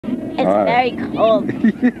It's very cold.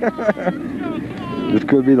 This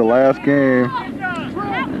could be the last game.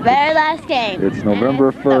 Very last game. It's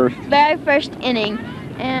November 1st. The very first inning.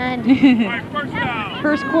 And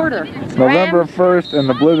first quarter. It's November 1st, and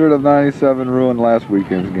the blizzard of '97 ruined last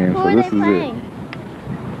weekend's game, so this is it.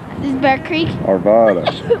 This is Bear Creek. Arvada.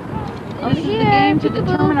 This is the game to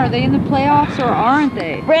determine are they in the playoffs or aren't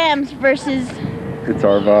they? Rams versus... It's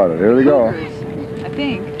Arvada. There they go. Cougars, I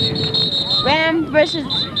think. Rams versus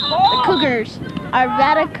the Cougars.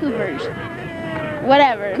 Arvada Cougars.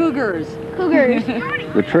 Whatever. Cougars. Cougars.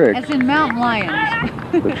 The trick. As in mountain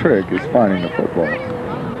lions. The trick is finding the football.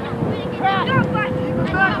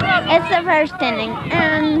 It's the first inning,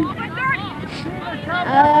 and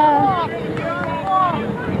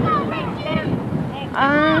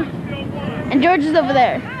George is over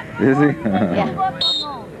there. Is he? Yeah.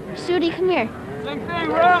 Sudi, come here.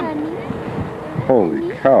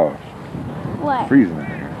 Holy cow. What? Freezing in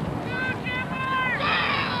here.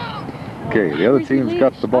 Okay, the other team's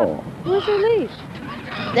got the ball. Where's your leash?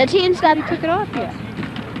 The team's got Took it off yet.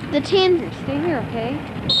 the team. Stay here, okay?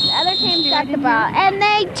 The other team's got the ball, and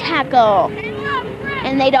they tackle,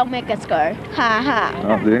 and they don't make a score. Ha ha.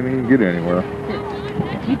 Oh, they didn't even get anywhere.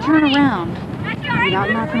 If you turn around without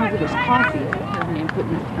knocking over this coffee and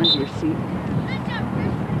putting it under your seat,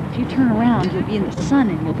 if you turn around, you'll be in the sun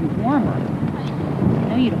and you'll be warmer. I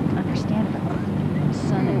know you don't understand about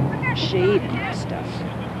sun and shade and stuff.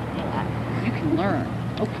 You can learn.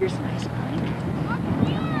 Oh, here's an ice cream.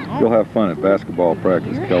 You'll have fun at basketball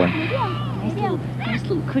practice, Kelly. Nice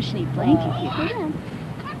little cushiony blanket here.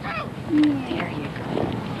 There you go.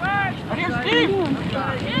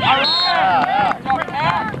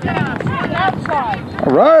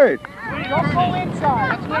 All right. Don't go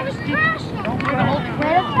inside. Way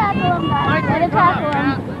to tackle him, guys. Way to tackle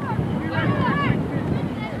him.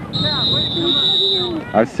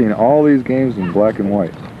 I've seen all these games in black and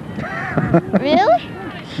white. Really?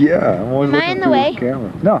 Yeah, I'm always Am I looking in the through way? this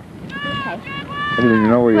camera. No, Okay. I didn't even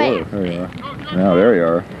know where you Wait. were. There you are. Now there you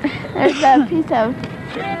are. There's a piece of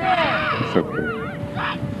It's okay.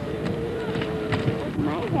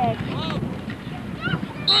 my head.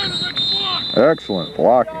 Excellent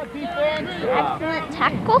blocking. Excellent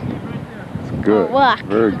tackle. It's good. Block.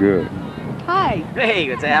 Very good. Hi. Hey,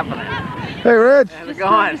 what's happening? Hey, Rich. How's it Just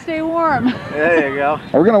trying going? to stay warm. There you go.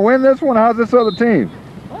 Are we gonna win this one? How's this other team?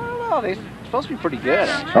 I don't know. They're supposed to be pretty good.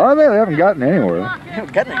 Are they? They haven't gotten anywhere. They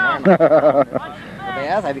haven't gotten anywhere. They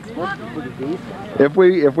have. I think it's supposed to be pretty decent.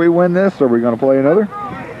 If we win this, are we gonna play another?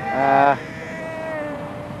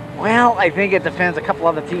 Well, I think it depends. A couple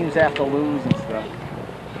other teams have to lose and stuff.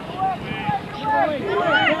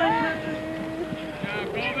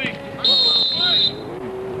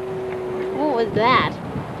 What was that?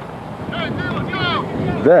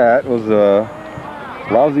 That was a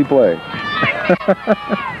lousy play.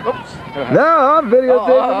 Oops. No, I'm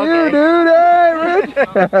videotaping you, dude. Hey, Rich.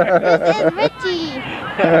 This is Richie.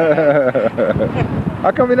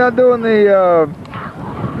 How come you're not doing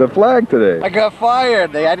the flag today? I got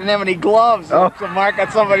fired. I didn't have any gloves. Oh. So Mark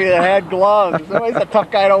got somebody that had gloves. So he's a tough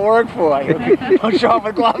guy to work for. Don't show up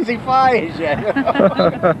with gloves, he fires you.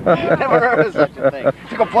 Never heard of such a thing.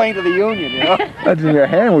 To complain to the union, you know. Imagine your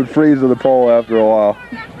hand would freeze to the pole after a while.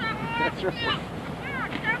 That's right.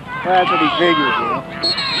 That's what he figures, you know.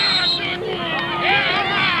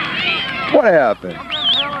 What happened?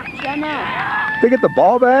 Don't know. They get the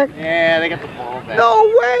ball back? Yeah, they got the ball back. No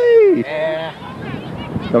way! Yeah.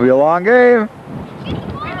 It's gonna be a long game.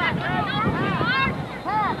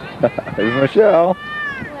 There's Michelle.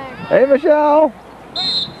 Hey, Michelle.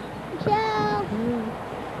 Michelle.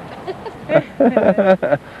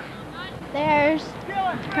 There's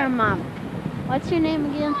her mom. What's your name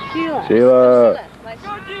again? Sheila. Sheila.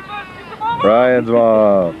 Ryan's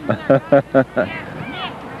mom.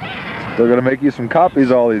 Still gotta make you some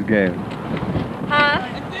copies all these games. Huh?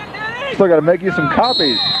 Still gotta make you some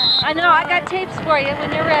copies. I know, I got tapes for you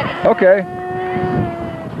when you're ready. Okay.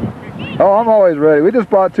 Oh, I'm always ready. We just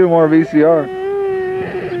bought 2 more VCR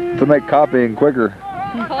to make copying quicker.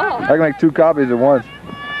 Oh, I can make 2 copies at once.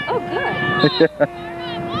 oh good.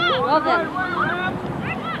 Well then.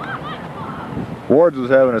 Ward's was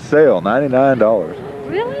having a sale, $99.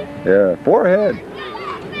 Really? Yeah, 4 head.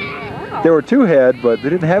 Wow. There were 2 head, but they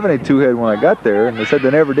didn't have any 2 head when I got there, and they said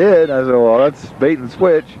they never did. I said, well, that's bait and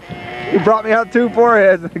switch. He brought me out 2 4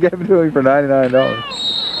 heads and gave them to me for $99.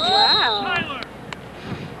 Wow.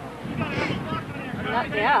 Not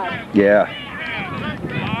bad. Yeah.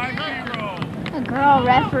 A girl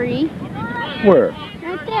referee. Where?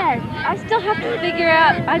 Right there. I still have to figure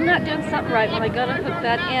out, I'm not doing something right when I go to hook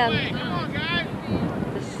that in.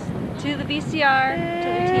 To the VCR, to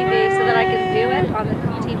the TV, so view it on the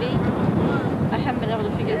TV. I haven't been able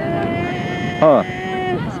to figure that Huh. out.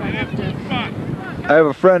 So I have to. I have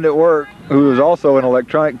a friend at work who is also an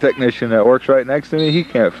electronic technician that works right next to me. He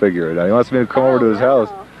can't figure it out. He wants me to come over to his house.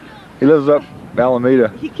 He lives up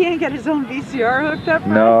Alameda. He can't get his own VCR hooked up?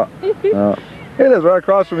 No, no. He lives right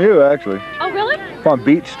across from you, actually. Oh, really? It's on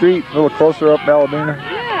Beach Street, a little closer up Alameda.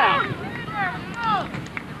 Yeah.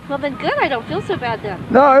 Well, then good. I don't feel so bad then.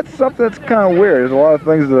 No, it's something that's kind of weird. There's a lot of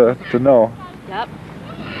things to know. Yep.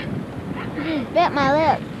 You just bit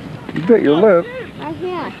my lip. You bit your lip. Right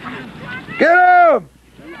here. Get him!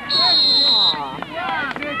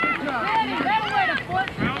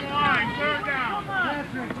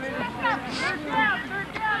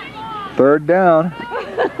 Third down.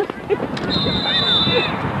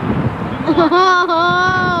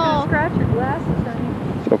 Oh. Scratch your glasses, honey.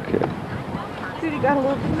 It's okay. Sudi got a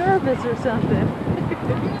little nervous or something.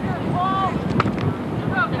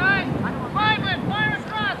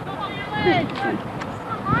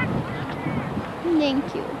 Thank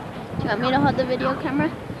you. Do you want me to hold the video camera?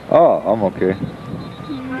 Oh, I'm okay.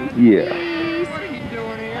 Yeah.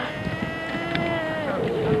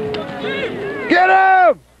 Get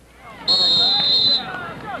him!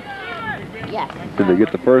 Yes. Did they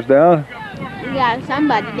get the first down? We got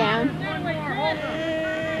somebody down.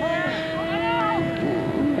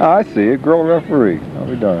 Oh, I see it. Girl referee. I'll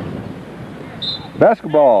be darned.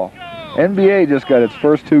 Basketball. NBA just got its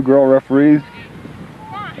first 2 girl referees.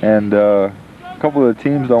 And a couple of the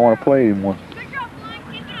teams don't want to play anymore.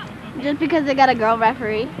 Just because they got a girl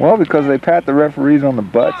referee. Well, because they pat the referees on the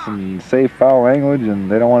butts and say foul language, and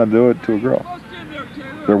they don't want to do it to a girl.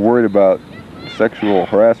 They're worried about sexual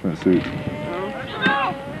harassment suits.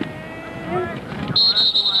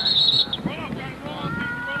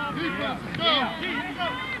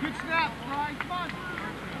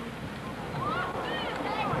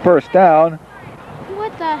 First down.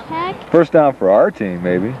 What the heck? First down for our team,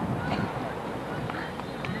 maybe.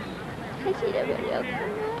 I see the video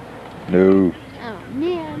camera. No. Oh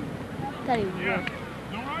man. Thought he was real.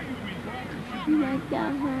 Like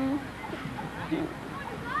that, huh?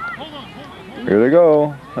 Here they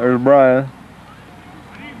go. There's Brian.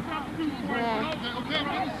 Yeah.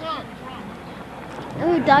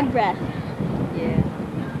 Ooh, dog breath. Yeah.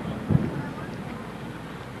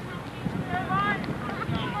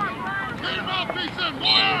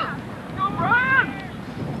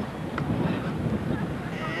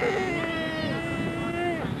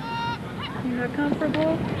 You're not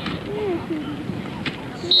comfortable?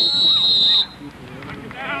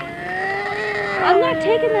 I'm not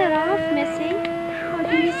taking that off, Missy.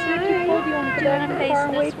 Can you see it too cold? You want to do it and face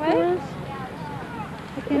this way?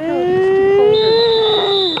 I can't tell if it's too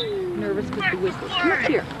cold or nervous with the whistles. Come up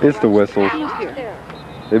here. It's the whistles. Come up here.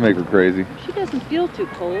 They make her crazy. She doesn't feel too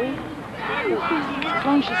cold. As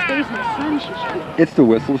long as she stays in the sun, she should be. It's the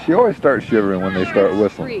whistle. She always starts shivering when they start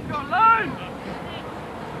whistling.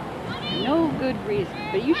 No good reason,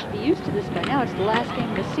 but you should be used to this by now. It's the last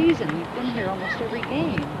game of the season. You've been here almost every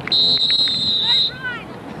game.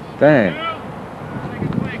 Dang.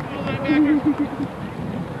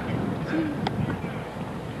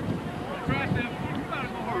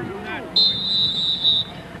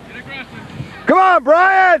 Come on,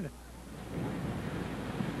 Brian!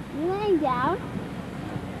 You laying down?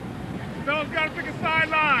 Bell's got to pick a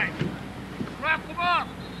sideline. Wrap them up.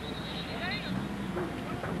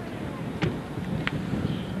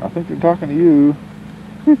 I think they're talking to you.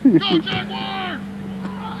 Go, Jaguars!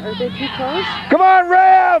 Are they too close? Come on,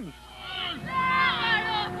 Rams!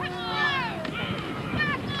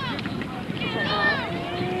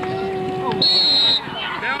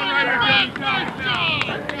 Down right here, down.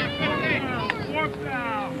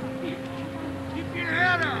 Keep your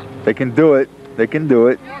head up. They can do it. They can do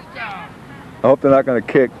it. I hope they're not going to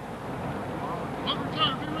kick.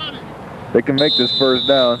 They can make this first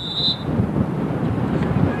down.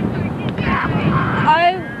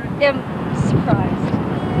 I am surprised.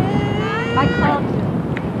 I called him.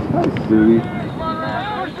 Hi, Sudi.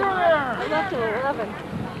 I left at 11.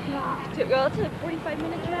 Well, it's a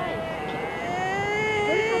 45-minute drive.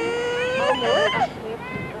 Mom works.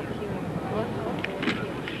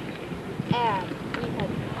 And we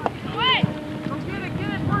had...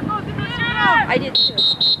 I did too.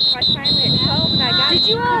 I finally at 12 and I got... Did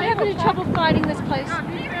you all have any trouble finding this place?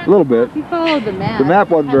 A little bit. You followed the map. The map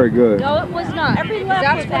wasn't very good. No, it was not. Every left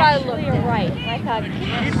that's what I looked at. Right. I thought,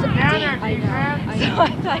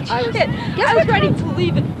 I was ready to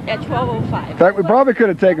leave it at 12:05. In fact, we probably could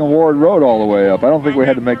have taken Ward Road all the way up. I don't think we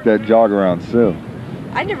had to make that jog around Sim.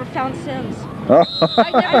 I never found Sims. Oh.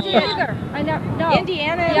 I never did either. I never. No.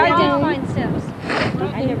 Indiana. Yeah, I did find Sims.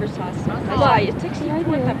 I never saw snow. I saw it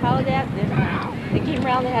 64th. I followed that. Then they came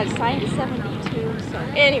around. They had a sign to 72. So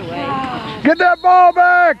anyway. Get that ball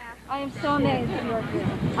back! I am so amazed.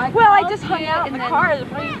 Well, I just hung out in the car.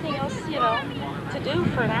 There's anything else, you know, to do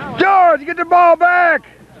for an hour. George, get the ball back!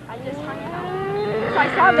 I just hung out. So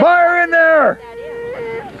I saw them. Fire in there!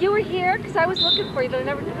 You were here because I was looking for you.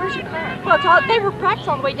 Where's your car? Well, they were practicing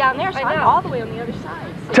all the way down there, so I'm all the way on the other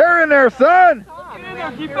side. So Tear in there, son! yeah,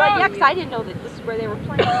 because I didn't know that this is where they were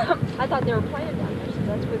playing. I thought they were playing down there, so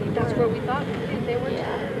that's where they were. That's where we thought they were.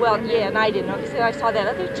 Yeah. Well, yeah, and I didn't know because I saw that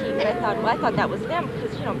other team, and I thought, well, I thought that was them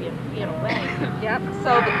because you know being away. Yep.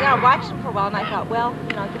 So, but then I watched them for a while, and I thought, well,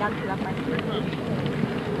 you know, get out to that my.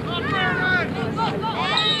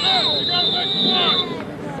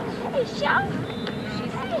 Hey, Sean.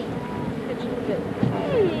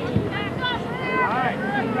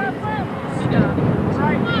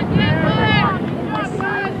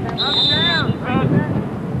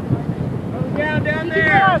 Down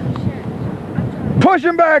there. Push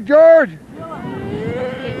him back, George!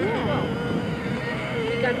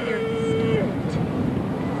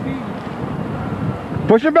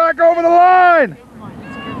 Push him back over the line!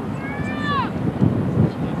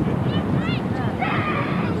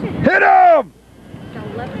 Hit him!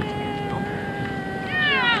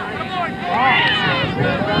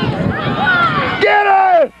 Get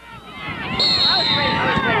it!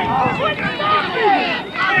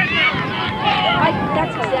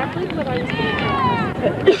 That's exactly what I was going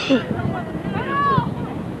to do.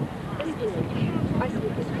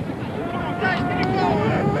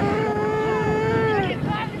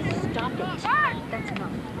 Stop it. That's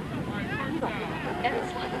enough.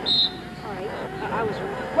 All right. I was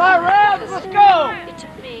right. Fly rounds, let's go! It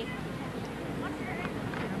took me.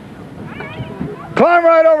 Climb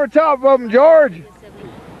right over top of him, George!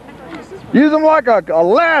 Use them like a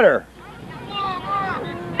ladder!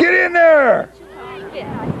 Get in there!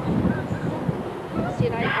 See,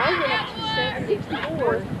 and I went up to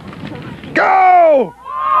 74. Go!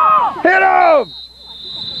 Hit him!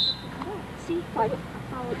 See, I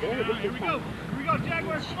followed there. Here we go,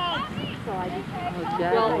 Jaguars, come on! So I just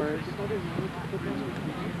Jaguars.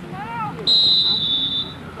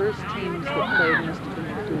 First teams that played must have been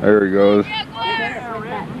good. There he goes. and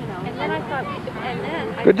then I thought, and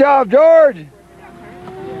then I Good job, George! here's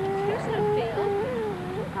that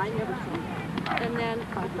field. I never seen that. And then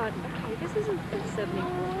I thought, okay, this isn't 74.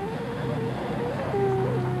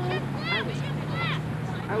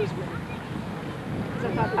 I was with. Because I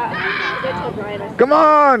thought, I told Brian, I said, Come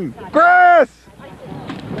on! Chris!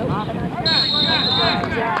 nope.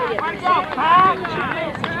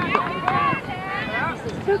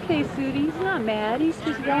 It's okay, Sudi. He's not mad. He's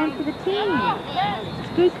just yelling for the team. It's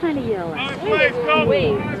good kind of yelling. Nice place, go!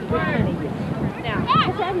 Wait, It's good kind of yelling. now,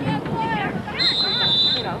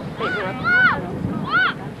 you know, they were up,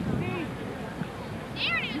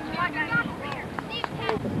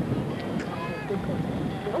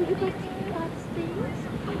 oh, you got things?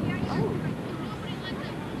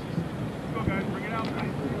 Go, guys, bring it out.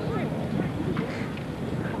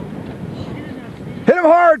 Hit him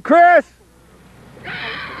hard, Chris! See,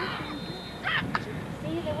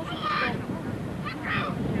 there wasn't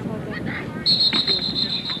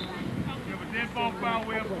We have a dead ball foul,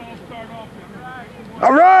 we have a false start offense.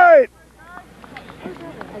 All right!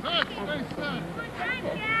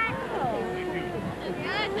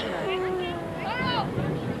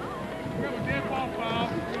 We have a dead ball foul,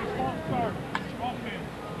 we have a false start offense.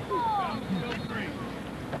 Still 3.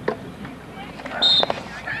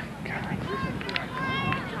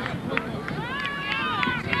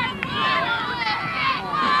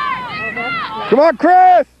 Come on,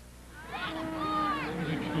 Chris!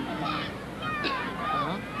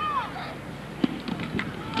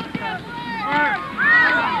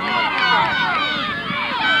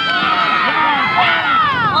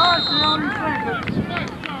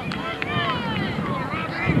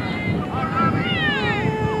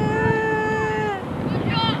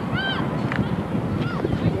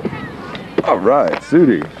 All right,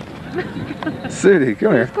 Sudi. Sudi,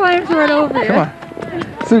 come here. Climbs right over Come here. on.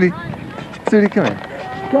 Sudi. Sudi, come here.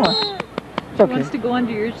 Come on. It's He okay. wants to go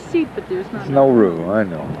under your seat, but there's not. There's no room, I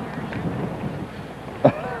know.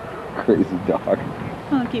 Crazy dog.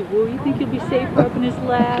 Okay, well, you think you'll be safe up in his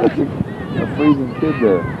lap? That's a freezing kid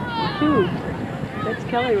there. Ooh, that's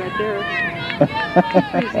Kelly right there.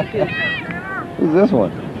 Crazy kid. Who's this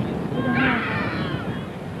one? I don't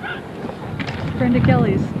know. Friend of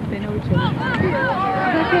Kelly's. They know each other.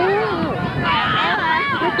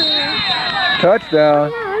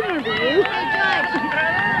 Touchdown. I remember you.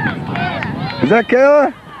 Is that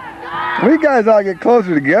Kayla? We guys ought to get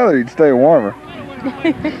closer together. You'd stay warmer.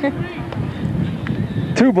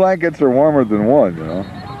 Two blankets are warmer than one, you know.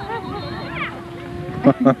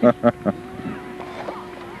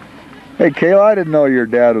 Hey, Kayla, I didn't know your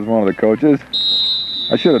dad was one of the coaches.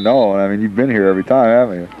 I should have known. I mean, you've been here every time,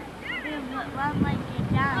 haven't you?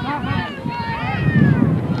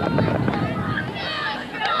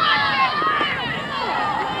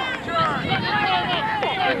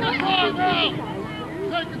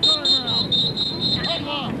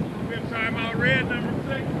 Timeout red, number 6.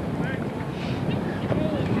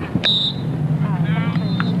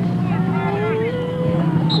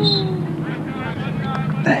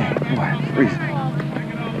 Dang, boy, I'm freezing.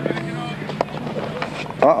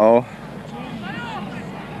 Uh-oh.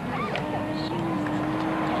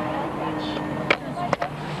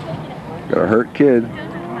 Got a hurt kid.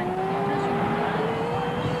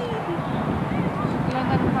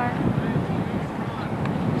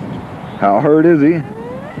 How hurt is he?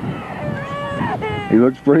 He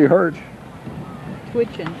looks pretty hurt.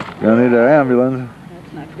 Twitching. Gonna need an ambulance.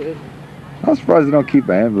 That's not good. I'm surprised they don't keep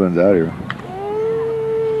an ambulance out here.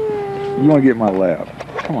 You want to get in my lap?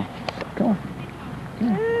 Come on. Come on. Come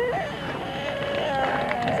on.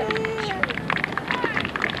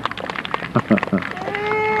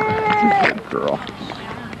 That's a good girl.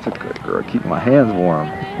 That's a good girl. Keep my hands warm.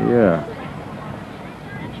 Yeah.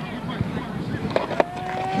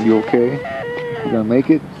 You okay? You gonna make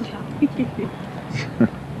it?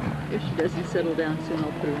 If she doesn't settle down soon,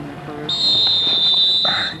 I'll put her in the car.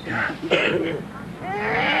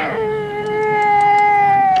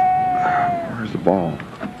 Where's the ball?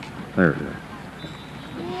 There it is.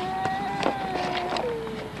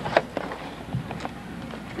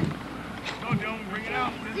 Go, Joan, bring it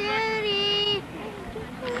out. Sudi!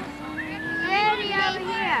 Sudi, over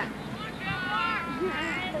here! Sudi!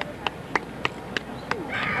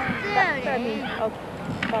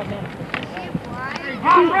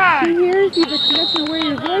 All right. She hears you, but she doesn't know where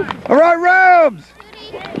your voice is. All right, Rams!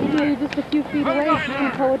 Maybe you're just a few feet away. She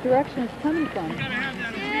can't tell what direction it's coming from.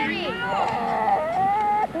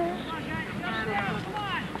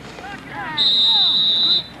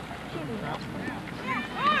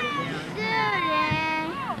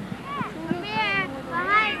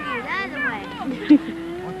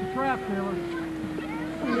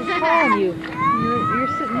 I'm just calling you. You're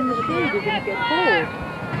sitting in the shade. You're going to get cold.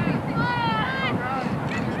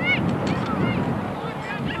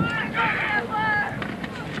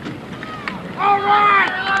 All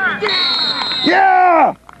right.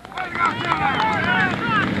 Yeah!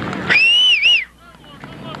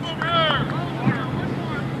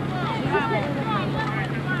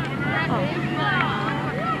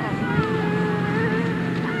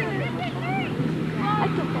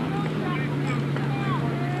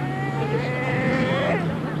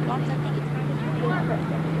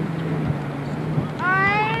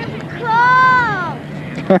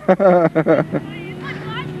 Hey,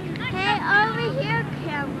 over here,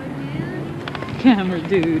 camera dude. Camera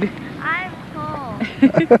dude. I'm cold.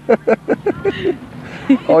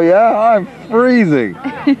 Oh yeah? I'm freezing.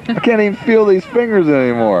 I can't even feel these fingers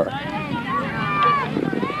anymore.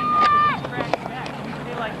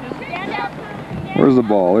 Where's the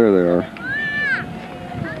ball? There they are.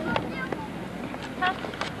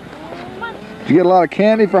 Did you get a lot of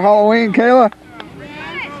candy for Halloween, Kayla?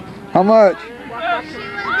 How much?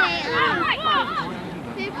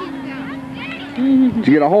 Did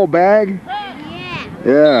you get a whole bag?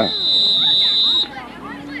 Yeah.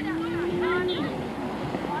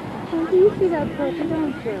 You see that puppy,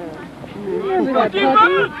 don't you? Remember that puppy?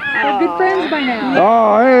 They're good friends by now.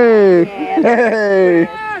 Oh, hey! Hey!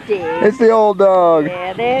 It's the old dog.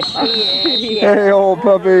 Yeah, there she is. Hey, old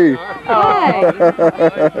puppy. Oh,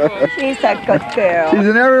 she's a good girl. She's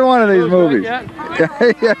in every one of these movies.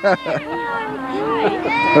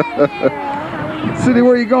 Sudi,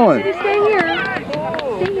 where are you going? Stay here.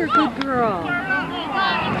 Stay here, good girl.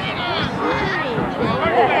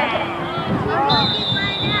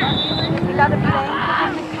 You got a blanket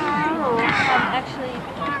in the car? Actually,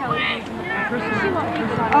 Kelly's using the car. She won't be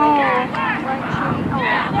good on it. Oh, weren't she?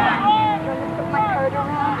 Oh, you want me to put my coat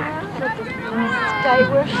around her? She'll just stay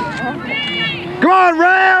where she is. Come on,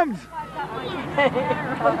 Rams!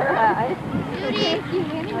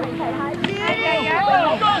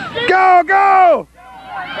 Go, go!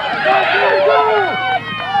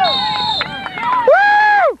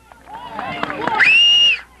 Woo!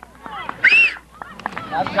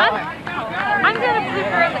 I'm going to put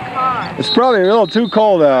her in the car. It's probably a little too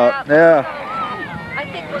cold out. Yeah. I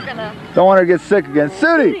think we're going to... Don't want her to get sick again.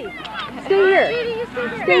 Sudi! Stay here.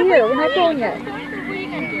 Stay here. We're not going yet.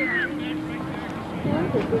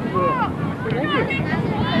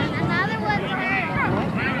 Another one's hurt.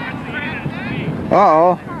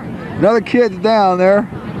 Uh-oh. Another kid's down there.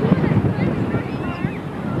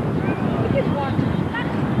 We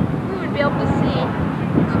would be able to see.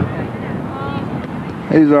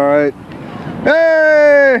 He's all right.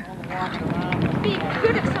 Hey! It'd be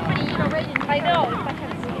good if somebody, right in. I know, if I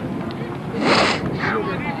could see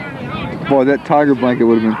it. Boy, that tiger blanket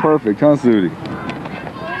would have been perfect, huh, Sudi?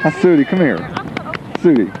 Sudi, come here.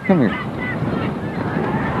 Sudi, come here.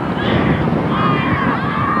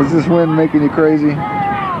 Is this wind making you crazy?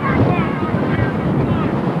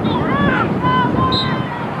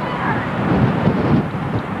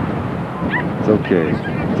 It's okay.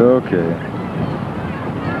 It's okay.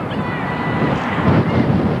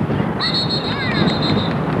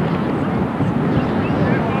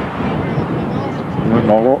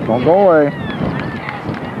 Don't go away.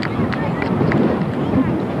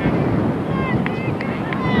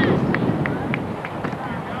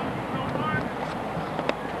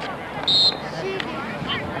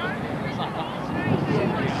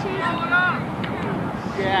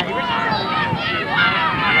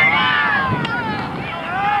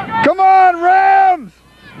 Come on, Rams!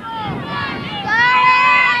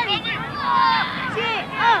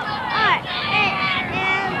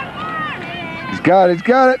 He's got it, he's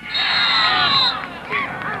got it.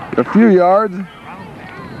 A few yards.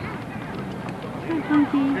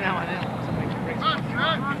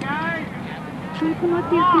 Come up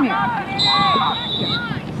here, come here.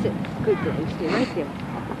 Sit. Good girl, you stay right there.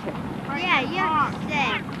 Yeah, you have to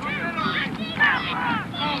stay.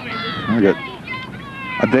 We got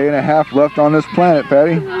a day and a half left on this planet,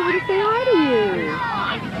 Patty. Come over to say hi to you.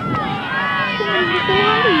 Come over to say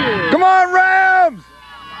hi to you. Come on, Rams!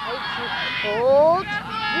 Holt,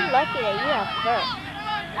 you're lucky that you have fur.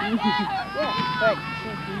 You have fur to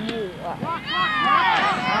keep you up.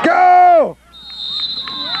 Go!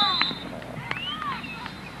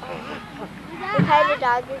 What kind of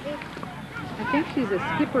dog is he? I think she's a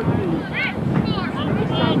skipper bee.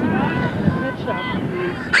 Pet shop.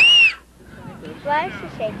 Why is she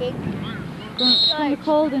shaking? From the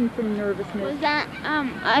cold and from nervousness. Was that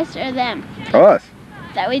us or them Us.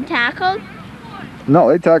 that we tackled? No,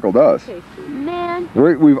 they tackled us. Man,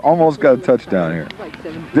 We've almost got a touchdown here.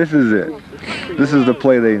 This is it. This is the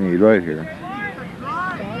play they need right here.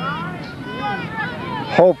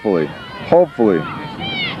 Hopefully. Hopefully.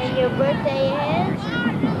 and your birthday is?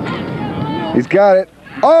 He's got it.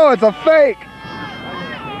 Oh, it's a fake.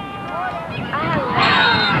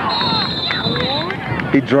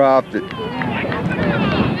 He dropped it.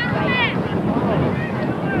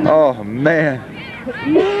 Oh, man.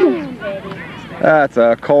 That's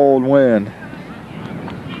a cold wind.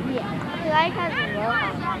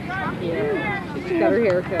 Yeah, she's got her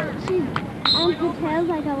hair cut. Her tail's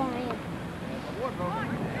like a lion.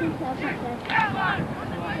 Her tail's like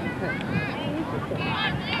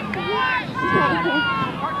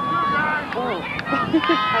Oh. a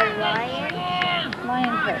lion?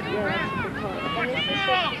 Lion cut, yeah, that's what they call it. And this is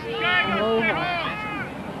supposed to be Aloha.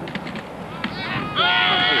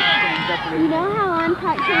 You know how on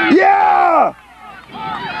cartoons Yeah!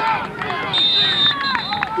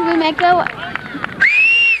 do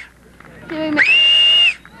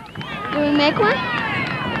we make one?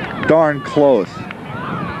 Darn close. You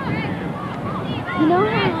know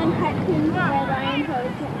how on cartoons where lion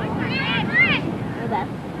pose to well,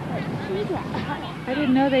 that's what she got. I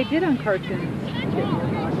didn't know they did on cartoons.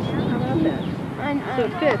 How about that? So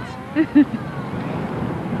it fits.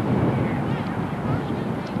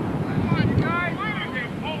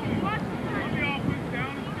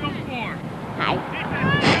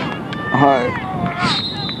 Hi.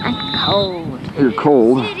 I'm cold. You're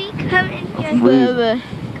cold.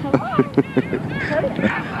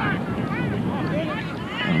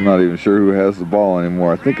 I'm not even sure who has the ball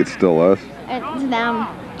anymore. I think it's still us. It's them,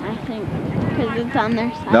 I think, because it's on their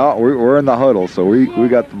side. No, we're in the huddle, so we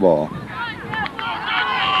got the ball.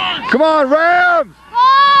 Come on, Rams!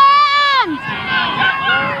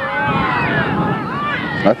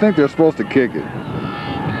 I think they're supposed to kick it.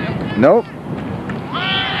 Nope.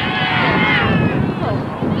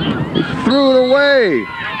 He threw it away.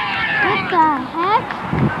 What the heck?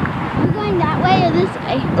 We're going that way or this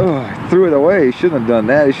way? Oh, he threw it away. He shouldn't have done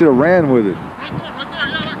that. He should have ran with it.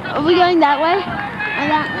 Are we going that way or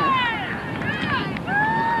that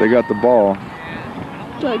They got the ball. way?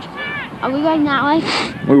 George, are we going that way?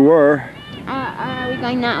 We were. Are we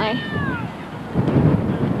going that way?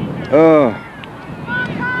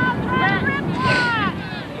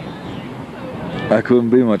 I couldn't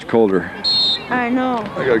be much colder. I know.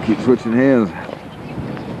 I gotta keep switching hands.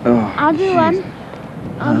 Oh, I'll do one.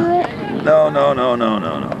 I'll do it. No.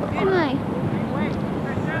 Why?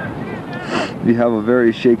 You have a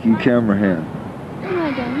very shaky camera hand. No,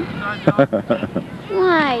 I don't.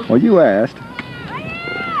 Why? Well, you asked. I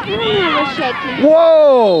don't have a shaky.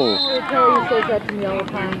 Whoa! Kelly says that to me all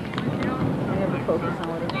the time. I never focus on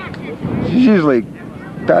what She's usually,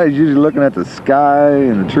 Patty's usually looking at the sky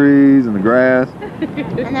and the trees and the grass.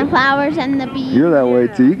 And the flowers and the bees. You're that way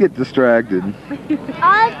too. You get distracted.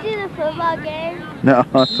 I'll do the football game. No,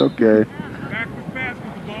 it's okay. Back was fast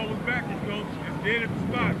because the ball was backwards, Coach. It's dead at the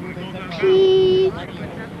spot when it goes outside. Please.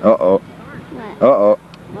 Uh-oh. What? Uh-oh.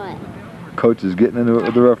 What? Coach is getting into it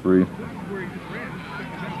with the referee.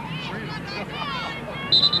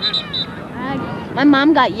 My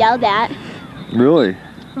mom got yelled at Really?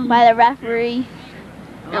 by the referee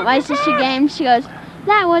at my sister game. She goes,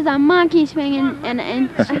 "That was a monkey swing," and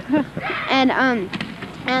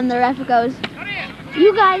the ref goes,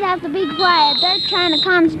 "You guys have to be quiet. They're trying to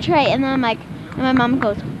concentrate." And then I'm like, and my mom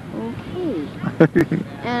goes, "Okay."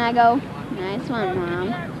 And I go, "Nice one, Mom."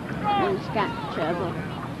 And she got in trouble.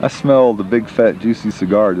 I smelled the big fat juicy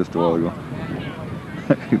cigar just a while ago.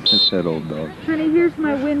 That's that old dog. Honey, here's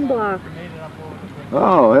my wind block.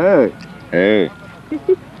 Oh, hey. Hey. You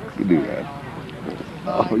can do that.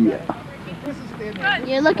 Oh, yeah.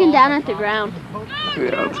 You're looking down at the ground.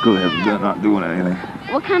 Yeah, let's go ahead. They're not doing anything.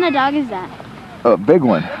 What kind of dog is that? A big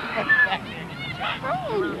one.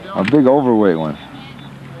 A big overweight one.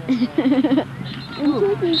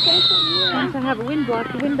 Once I have a wind block,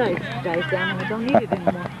 the wind dies down and I don't need it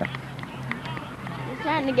anymore. It's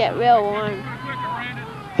starting to get real warm.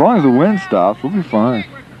 As long as the wind stops, we'll be fine.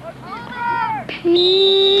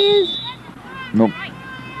 Please. Nope.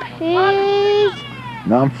 Please.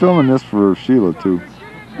 Now I'm filming this for Sheila too.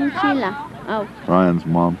 Who's Sheila? Oh. Ryan's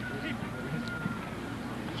mom.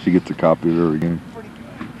 She gets a copy of every game.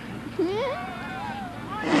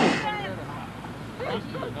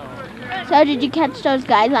 So did you catch those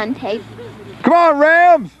guys on tape? Come on,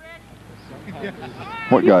 Rams!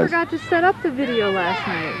 What guys? You forgot to set up the video last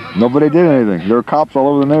night. Nobody did anything. There were cops all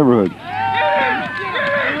over the neighborhood.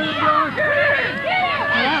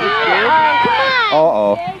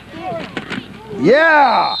 Uh-oh.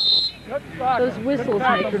 Yeah! Those whistles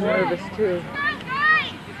make her nervous too.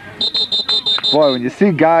 Boy, when you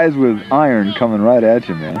see guys with iron coming right at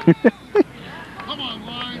you, man,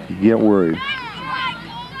 you get worried.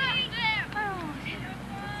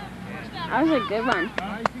 That was a good one.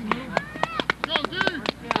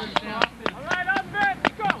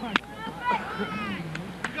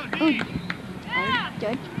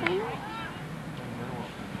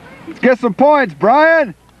 Let's get some points,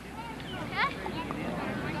 Brian!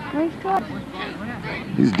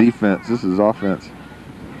 He's defense. This is offense.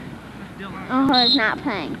 Oh, he's not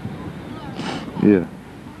playing. Yeah.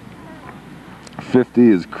 50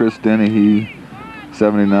 is Chris Dennehy.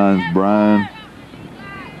 79 is Brian.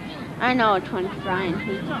 I know which one's Brian.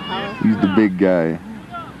 He's the color. He's the big guy.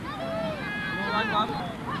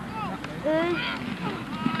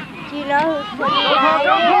 Do you know who's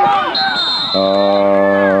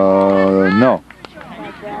No.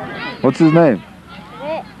 What's his name?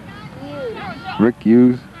 Rick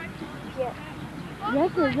Hughes.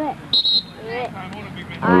 Yes, it's Rick.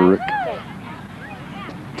 Rick.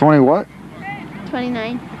 20 what?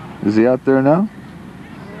 29. Is he out there now?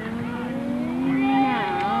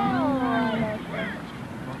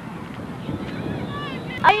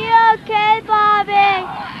 Are you okay, Bobby?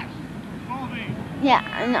 Yeah,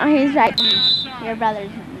 no, he's right. Your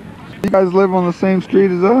brother's. You guys live on the same street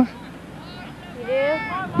as us? You do?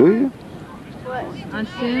 Do you? What? On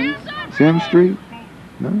Sims? Same street?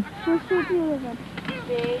 No? What street do you live in?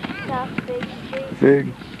 Big, South Big Street.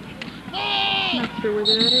 Big. Not sure where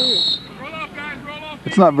that is.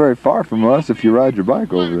 It's not very far from us if you ride your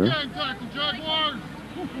bike over there. Does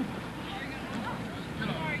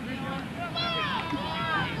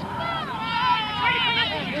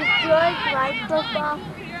George like football?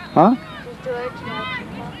 Huh? Does George like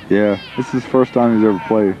football? Yeah, this is the first time he's ever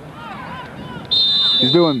played.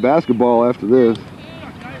 He's doing basketball after this.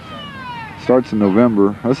 Starts in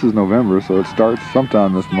November. This is November, so it starts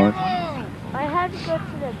sometime this month. I have to go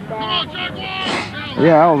to the bathroom.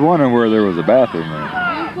 Yeah, I was wondering where there was a bathroom there.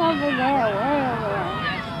 It's over there, way over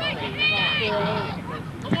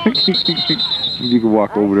there. You can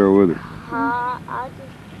walk over there with her. I'll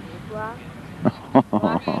just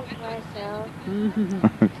walk myself.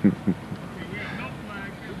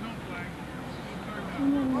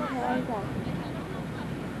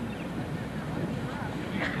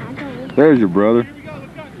 There's your brother.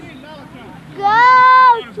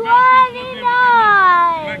 Go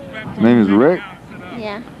 29! His name is Rick?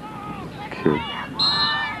 Yeah. Okay.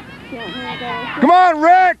 Come on,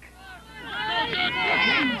 Rick!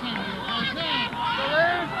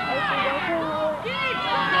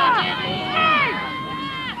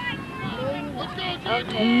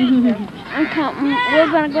 We're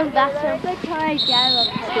gonna go to the bathroom.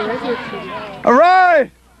 All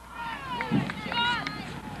right.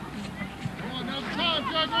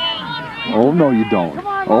 Oh no, you don't.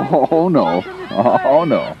 Oh no. Oh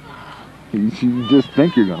no. You just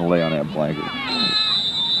think you're gonna lay on that blanket.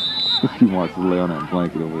 He wants to lay on that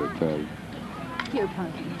blanket over there, Patty. Here,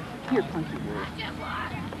 Punky. Here, Punky.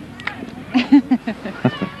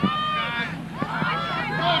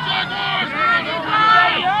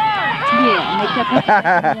 Yeah, make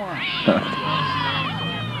that more.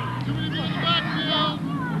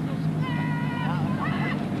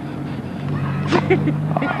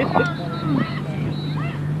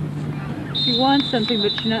 She wants something,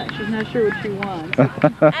 but she's not sure what she wants.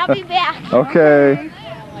 I'll be back. Okay.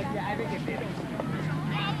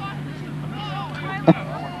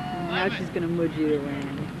 Now she's gonna mudge you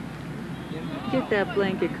around. Get that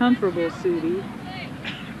blanket comfortable, Sudi.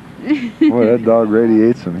 Boy, that dog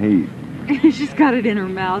radiates some heat. She's got it in her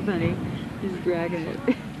mouth, honey. She's dragging it.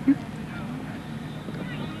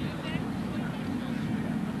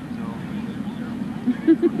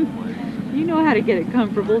 You know how to get it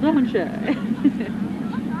comfortable, don't you?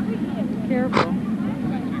 Careful.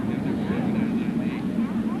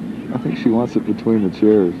 I think she wants it between the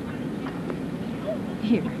chairs.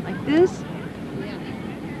 Here, like this?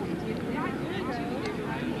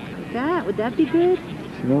 Like that? Would that be good?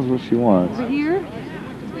 She knows what she wants. Over here?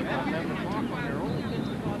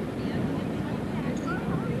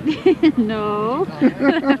 No,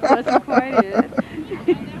 that's quite it.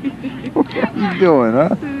 What are you doing, huh?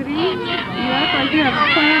 Sudi, you act like you have a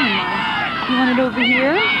plan in mind. You want it over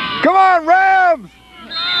here? Come on, Rams!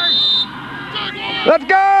 Let's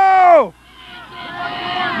go!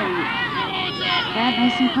 That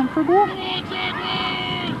nice and comfortable?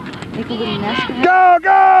 Make a little nest of it. Go,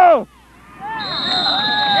 go!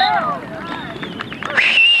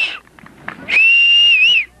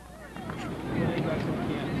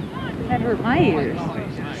 That hurt my ears.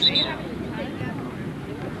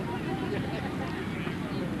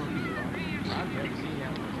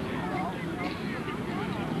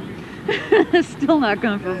 Still not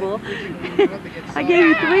comfortable. I gave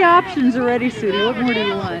you 3 options already, Sudi. What more do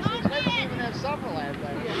you want?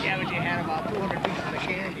 Yeah, but you had about 200 pieces of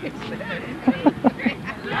candy.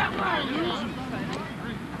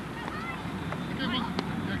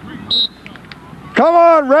 Come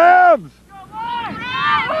on, Rams!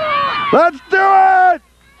 Let's do it!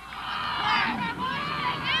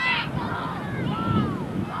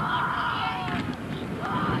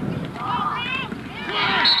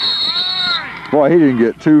 Boy, he didn't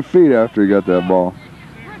get 2 feet after he got that ball.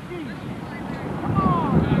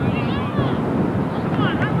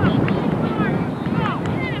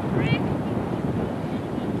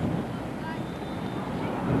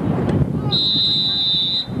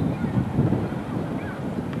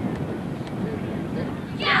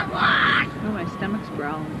 Oh, my stomach's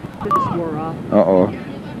growling. This wore off. Uh-oh.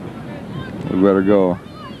 We better go.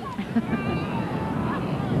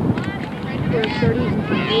 We're starting some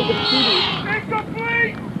vegan foodies.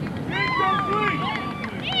 Incomplete! Incomplete!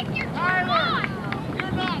 Tyler!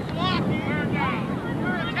 You're not blocking her now.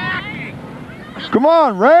 You're attacking. Come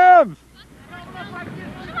on, Rams!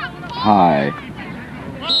 Hi.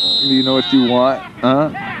 You know what you want, huh?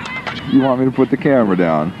 You want me to put the camera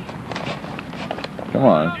down? Come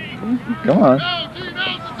on. Come on.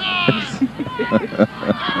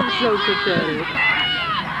 So pathetic.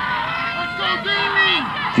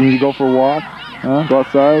 You need to go for a walk? Huh? Go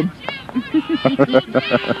outside? You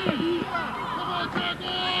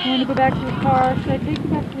want to go back to the car? Should I take you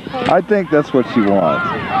back to the car? I think that's what she wants.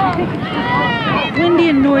 It's windy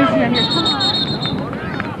and noisy on here. Come on.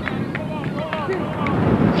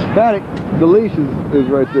 Patty, the leash is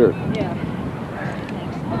right there. Yeah.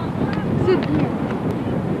 Sit here.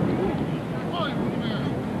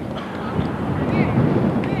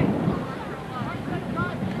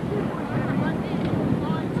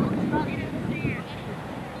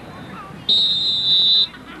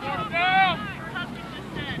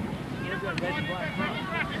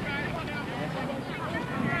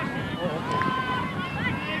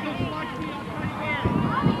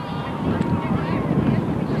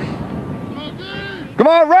 Come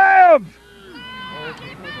on, Rams!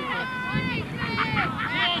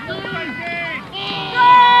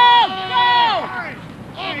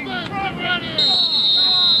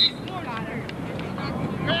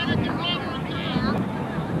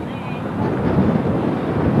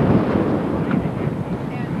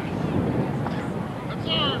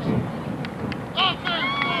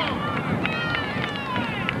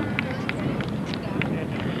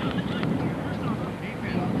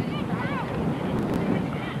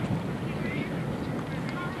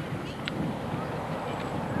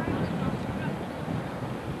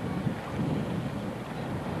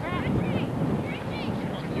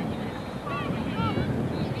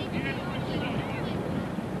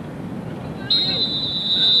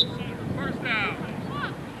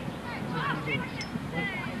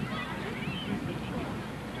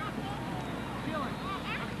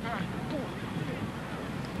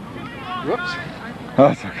 Whoops. Oh,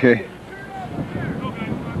 it's okay.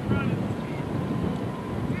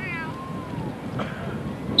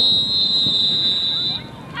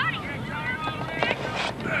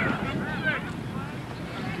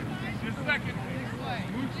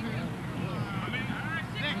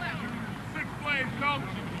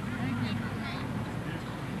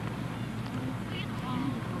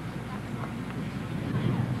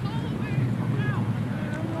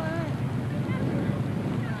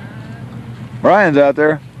 Brian's out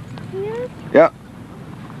there. Yeah.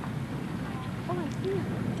 Oh, I see him.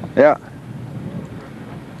 Yeah.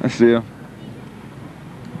 I see him.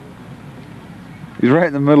 He's right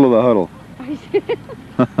in the middle of the huddle.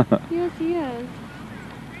 Yes, he is.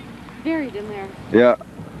 Buried in there. Yeah.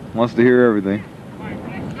 Wants to hear everything.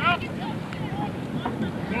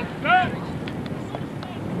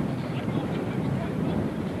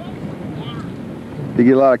 Did you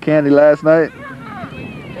get a lot of candy last night?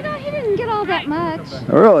 You know, he didn't get all that much.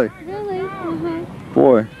 Oh, really? Really? Uh-huh.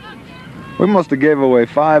 Boy, we must have gave away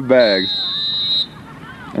 5 bags.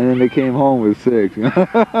 And then they came home with 6.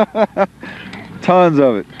 Tons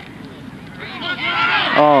of it.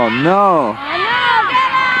 Oh, no.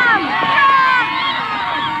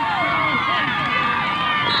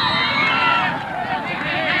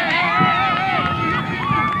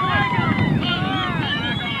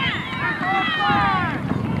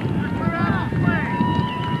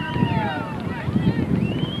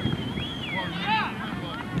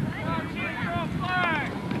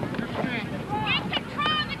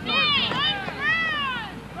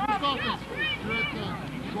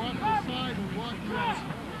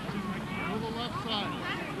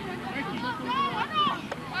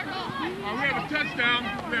 We have a touchdown.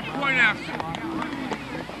 We have point after.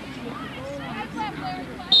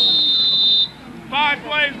 5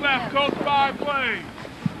 plays left, Coach. 5 plays.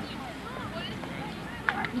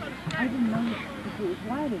 I didn't know if it was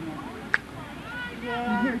wide enough.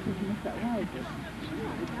 Yeah. Here's just missed that wide.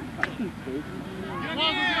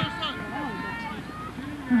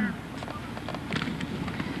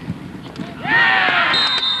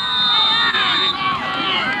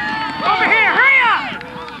 Over here, hurry up!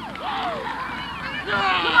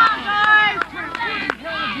 Come on, guys!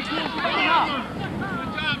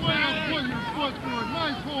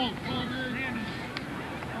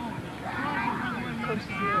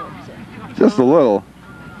 Just a little.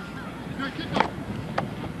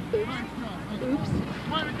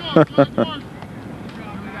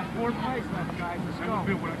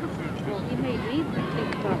 Well, he made me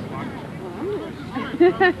think about,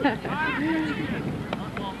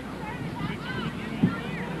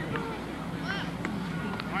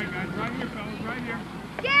 Alright, guys, right here, fellas, right here.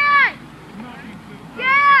 Dad!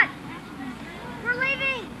 Dad! We're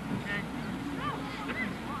leaving!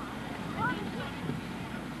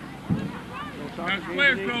 Down to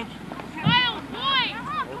players, Coach.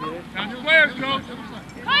 Down to players, Coach.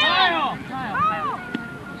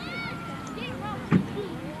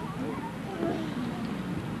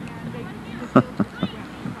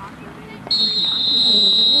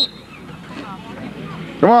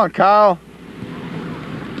 Come on, Kyle.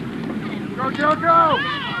 Go, Joe, go!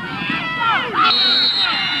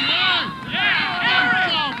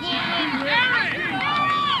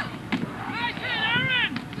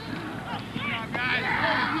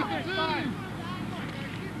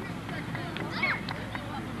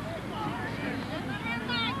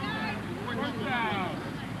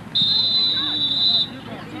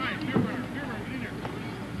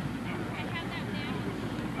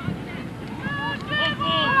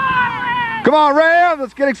 Come on, Ram,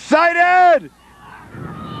 let's get excited!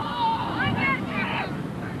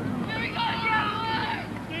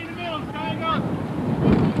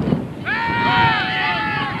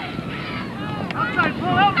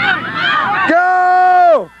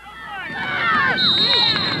 Go!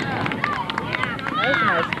 That was a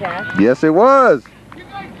nice catch. Yes, it was. You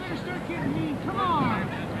guys better start getting mean. Come on.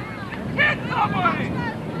 Hit somebody.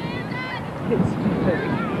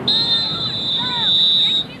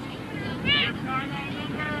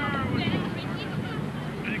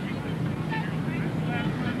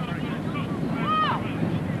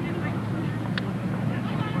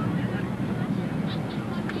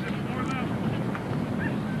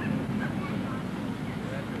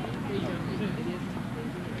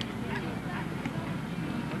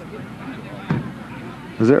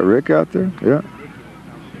 Is that Rick out there? Yeah.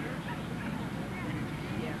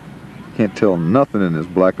 Can't tell nothing in this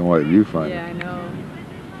black and white viewfinder. yeah, I know.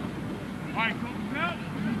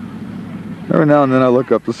 Every now and then I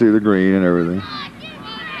look up to see the green and everything.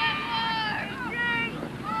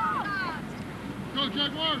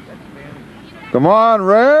 Come on,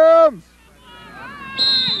 Rams!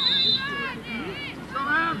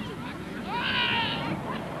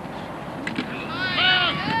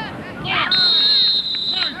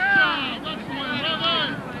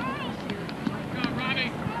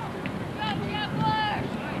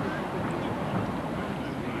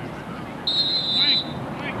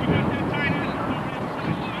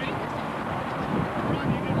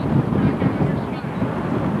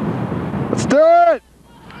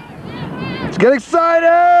 Get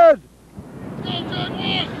excited!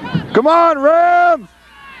 Come on, Rams!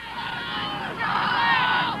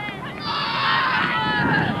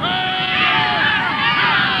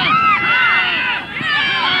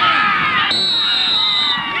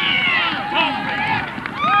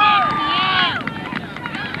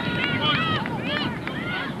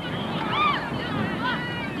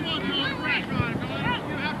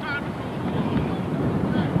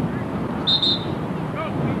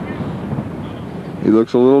 He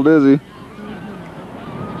looks a little dizzy.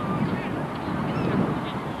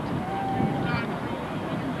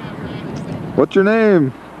 What's your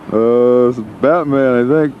name? It's Batman, I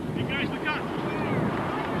think.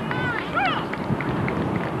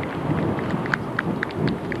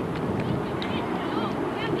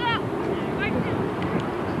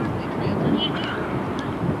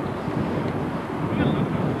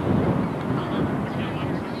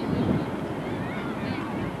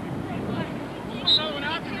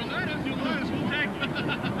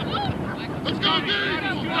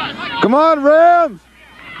 Come on, Rams!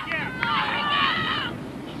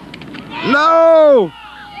 No!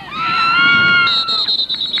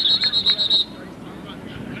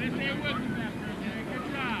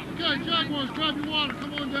 Okay, Jaguars, grab your water.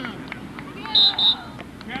 Come on down.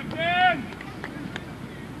 Captain!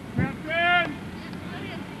 Captain!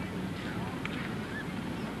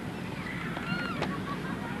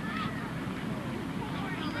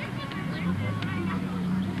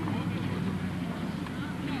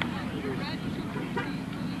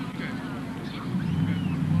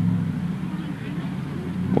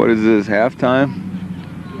 What is this, halftime?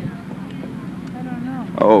 I don't know.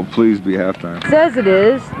 Oh, please be halftime. It says it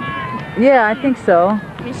is. Yeah, I think so.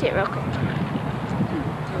 Let me see it real quick.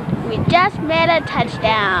 We just made a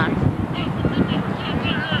touchdown.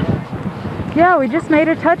 Yeah, we just made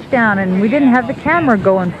a touchdown and we didn't have the camera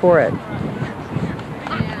going for it.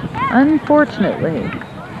 Unfortunately.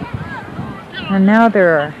 And now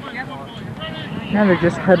they're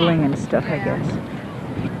just huddling and stuff, I guess.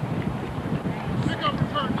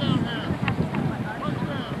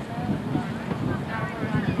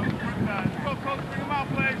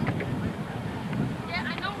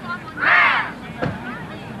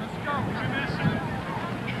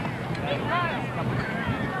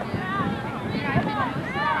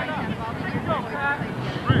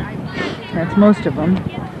 That's most of them.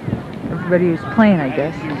 Everybody who's playing, I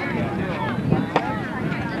guess.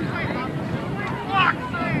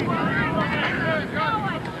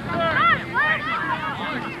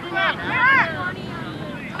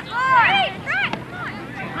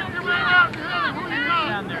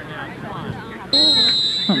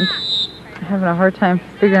 I'm having a hard time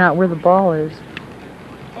figuring out where the ball is.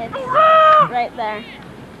 It's right there.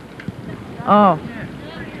 Oh.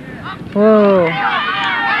 Whoa.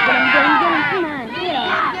 Get him, come on, get him.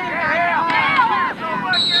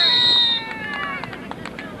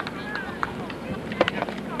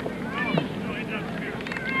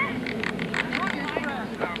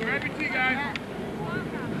 Grab your tea, guys.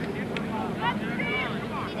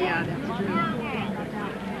 Yeah, that's true.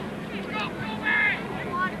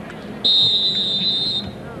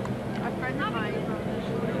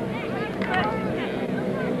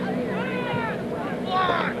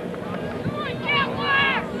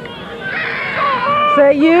 Is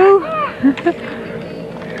that you?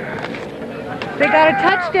 They got a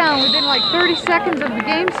touchdown within like 30 seconds of the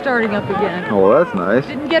game starting up again. Oh, well, that's nice.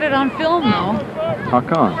 Didn't get it on film though. How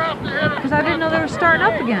come? Because I didn't know they were starting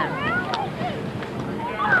up again.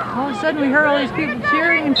 All of a sudden we heard all these people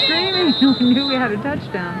cheering and screaming and we knew we had a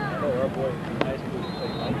touchdown.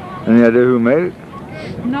 Any idea who made it?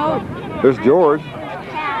 No. There's George.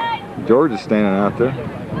 George is standing out there.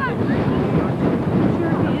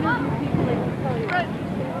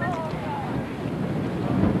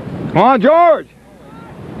 Come on, George!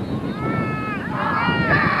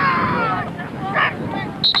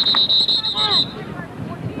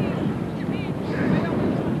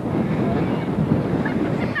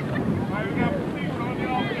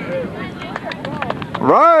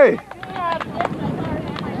 Right!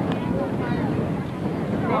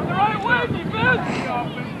 Going the right way, defense!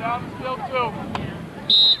 Down the field, too.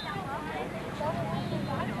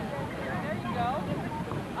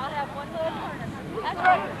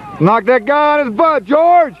 Knock that guy on his butt,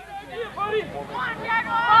 George! Buddy! Hit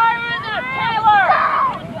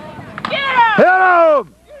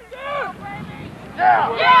him!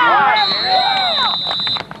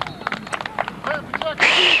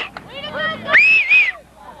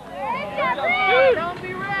 Don't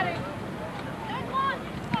be ready.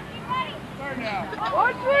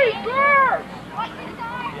 Watch me, score!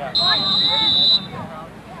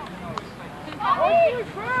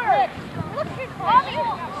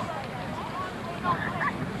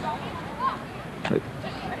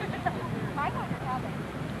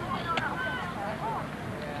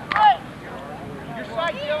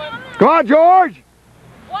 Come on, George!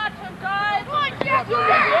 Watch him, guys!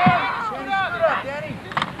 Danny.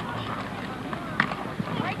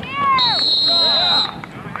 Right there!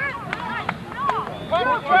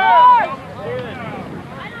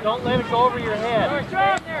 Don't let it go over your head.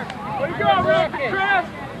 Where you go, Rick? Chris!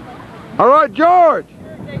 All right, George!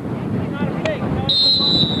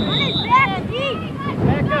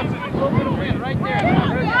 Back up, a little bit of wind right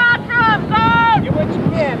there. Watch him, guys! Get what you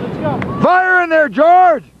can, let's go. Fire in there,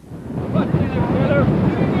 George!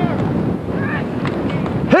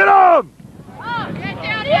 Hit him! Oh, get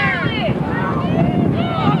down here!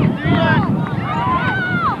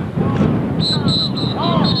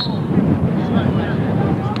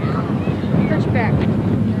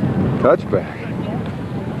 Touchback.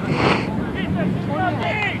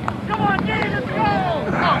 Come on, Dave, let's go!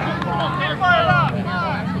 Fire it up!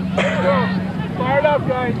 Fire it up,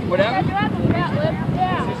 guys. Whatever.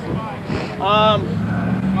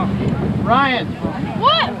 Ryan.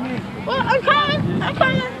 What? What? I'm coming! I'm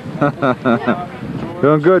coming!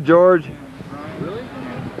 Doing good, George.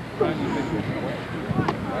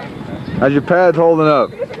 How's your pads holding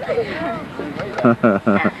up?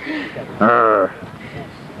 Arr.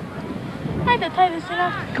 I had to tighten it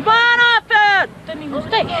up. Come on up, Ed! Didn't even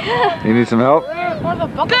stay. You need some help?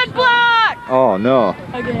 Good block! Oh, no.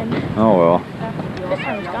 Again. Oh, well. This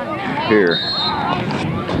time it's gone. Here.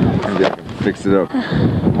 Maybe I can fix it up.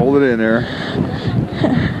 Hold it in there.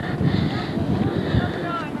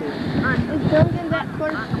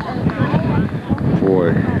 Boy.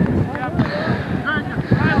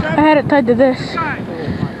 I had it tied to this.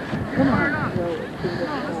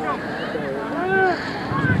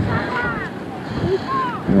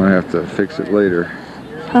 I'm gonna have to fix it later.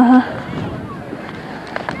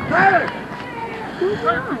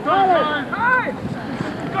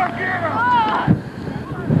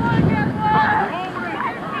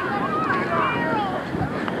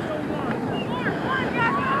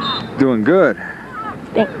 Doing good.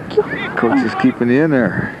 Thank you. Coach is keeping you in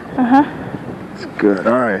there. It's good.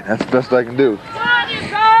 All right, that's the best I can do. Come on, you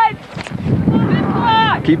guys! Good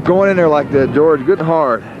block! Keep going in there like that, George. Good and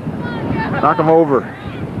hard. Knock him over.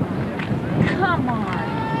 Come on.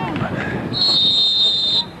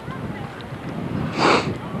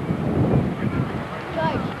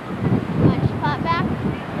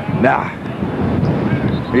 Nah.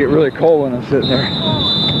 I get really cold when I'm sitting there.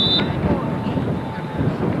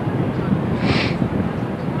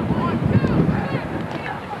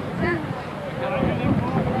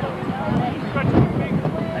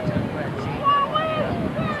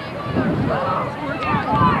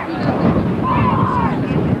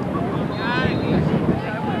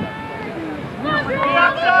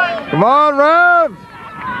 Come on, Rams!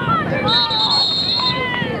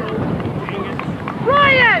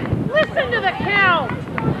 Ryan, listen to the count!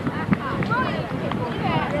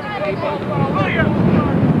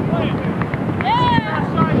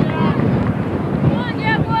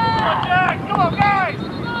 Come on, guys!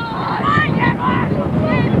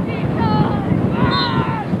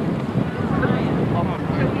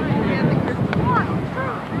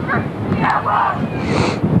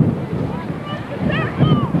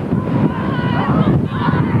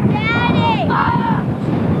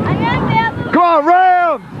 Come on,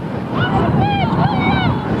 Rams!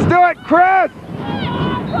 Let's do it, Chris!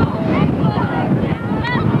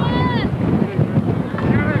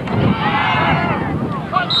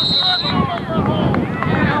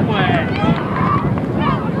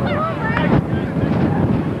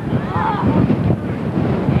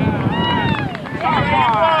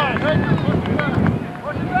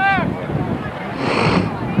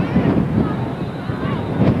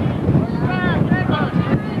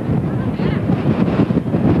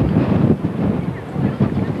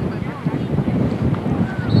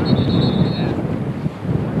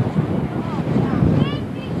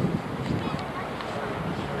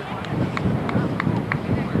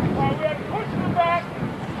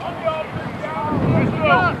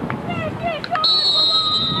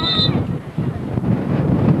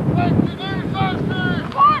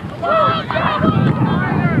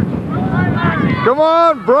 Come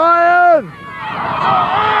on, Brian!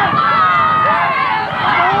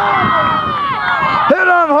 Hit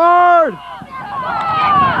him hard!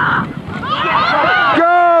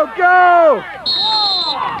 Go, go!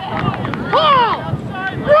 Paul!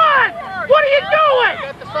 Run! What are you doing?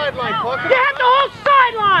 Get the sideline, Puck. You have the whole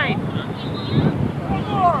sideline!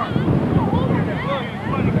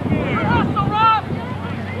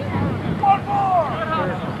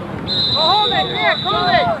 Hold it, Nick! Hold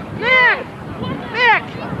it! Nick! Nick!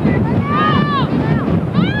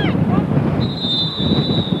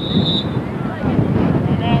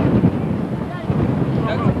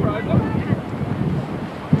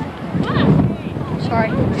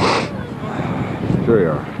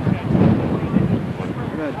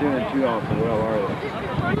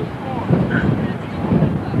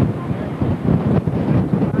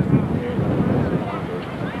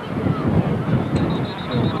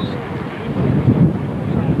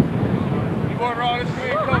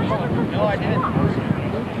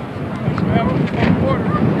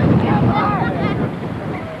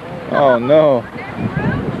 Oh no.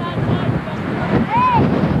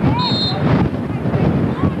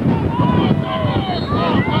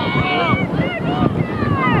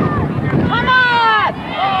 Come on!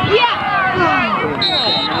 Yeah!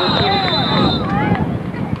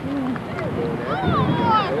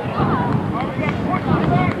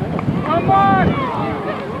 Come on!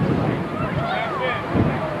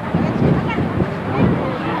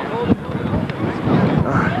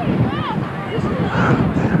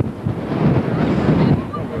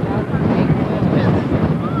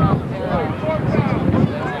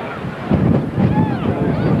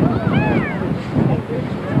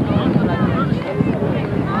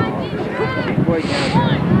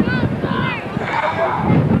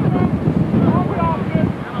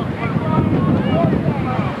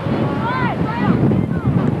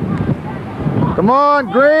 Come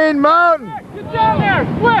on, Green Mountain! Get down there,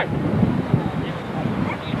 quick!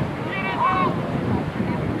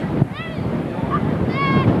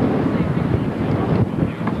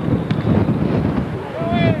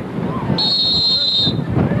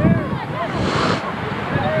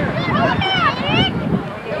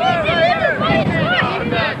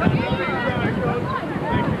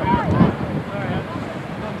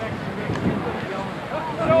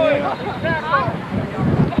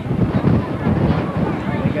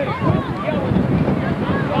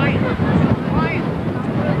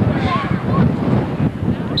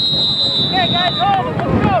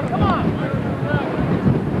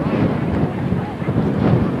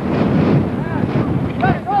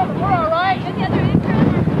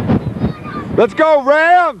 Let's go,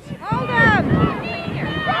 Rams! Hold on.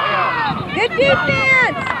 Good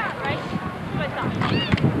defense.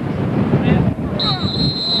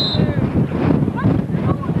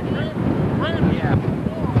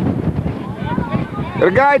 Get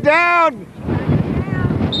a guy down!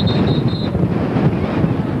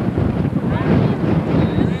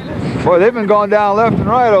 Boy, they've been going down left and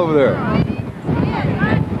right over there.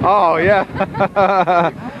 Oh, yeah.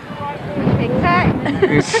 Big cut.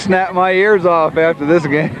 You snap my ears off after this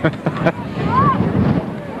game.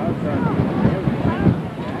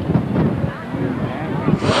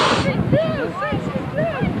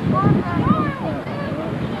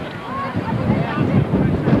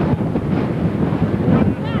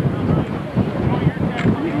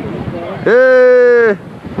 Hey!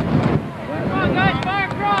 Come on, guys, fire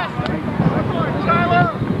across! Tyler!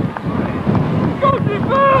 Go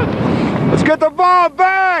defense! Let's get the ball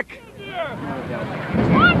back!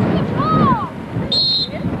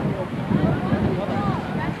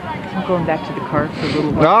 I'm going back to the car for a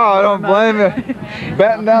little while. No, I don't blame you.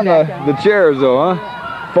 Batten down the chairs though, huh?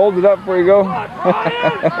 Fold it up before you go.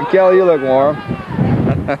 Kelly, you look warm. She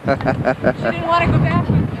didn't want to go back.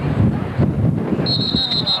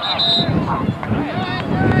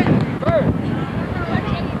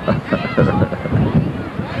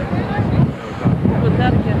 What was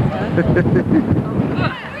that against, huh?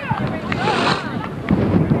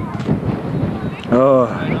 Oh.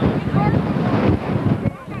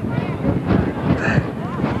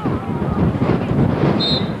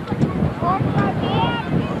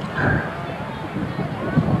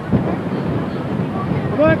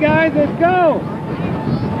 Come on, guys, let's go!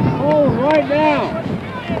 Hold right now!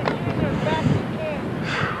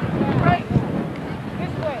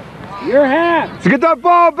 Your half! Let's get that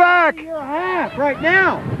ball back! Your half right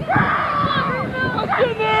now! Let's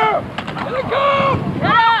get there! Let it go! Hit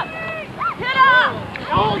up! Hit up!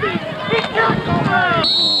 Hold it! Be careful, man!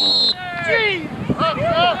 Jeez!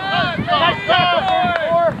 Nice job,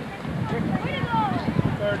 44!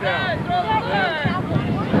 Third down.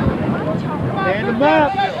 Stand them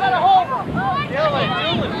up!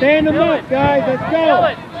 Stand them up, guys, let's go!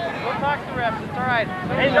 We'll talk to the refs, it's alright.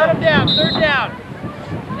 Hey, shut them down, third down.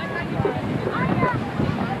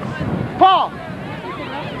 Paul!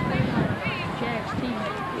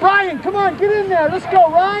 Ryan, come on, get in there. Let's go,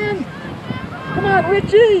 Ryan. Come on,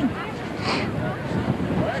 Richie.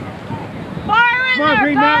 Fire in Come on, there,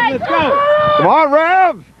 Green guys! Mountain, let's go. Come on,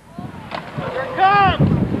 Rams! Here it comes.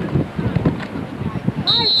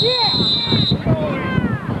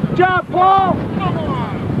 Good job, Paul. Come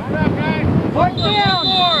on. Hold up, guys. Point down.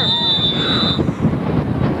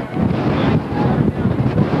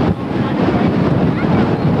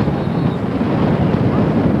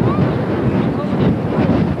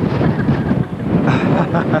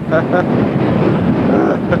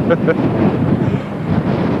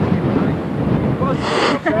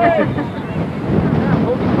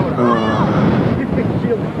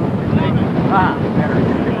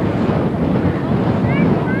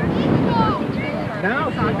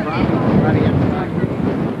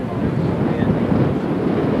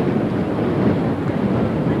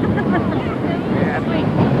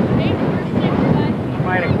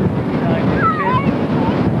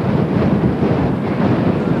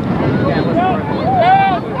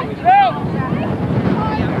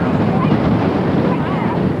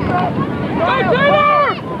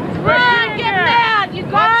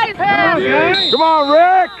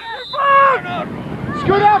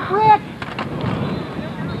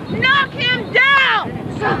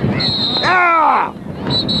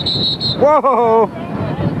 Whoa!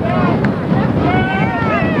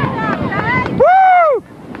 Woo!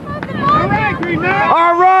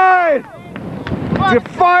 All right! You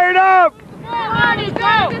fired up!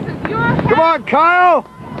 Come on, Kyle!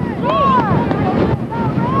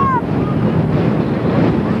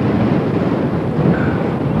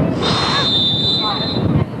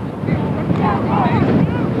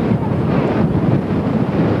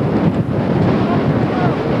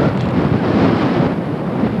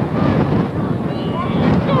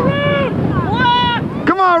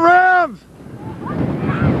 Come on, Rams!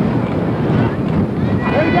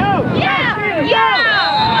 There we go! Yeah! Yeah!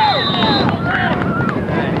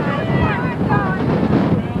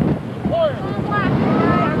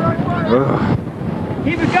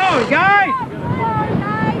 Keep it going, guys!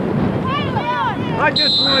 Not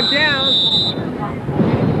just one down.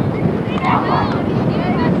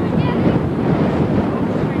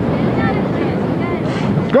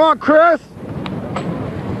 Go on, Chris!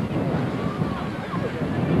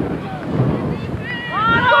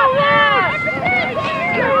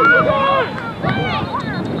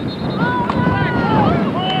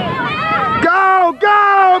 Go,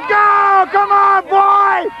 go, go! Come on,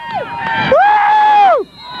 boy! Woo!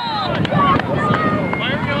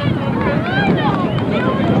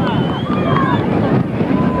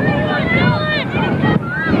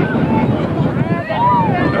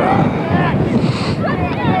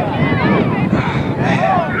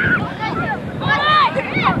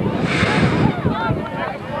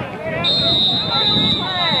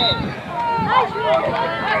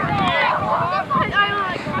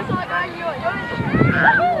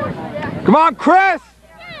 Come on, Chris!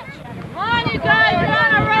 Come on, you guys, you're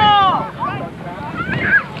on a roll!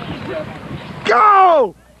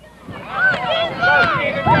 Go!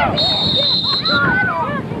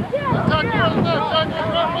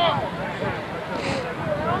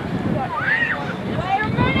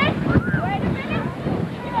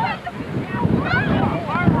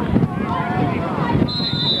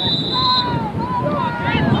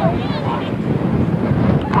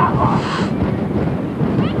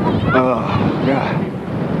 Oh, God.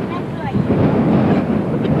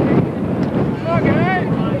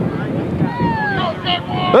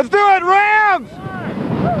 Let's do it, Rams!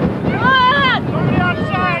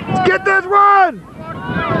 Let's get this run!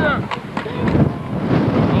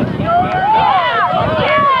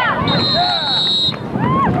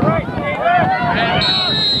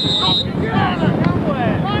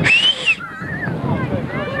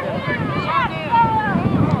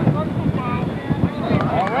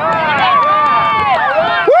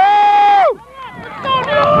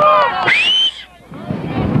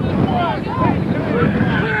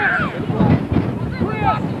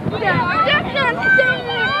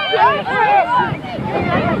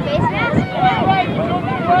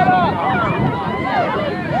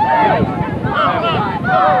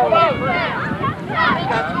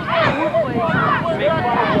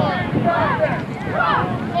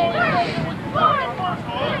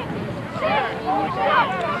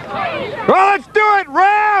 Well, let's do it,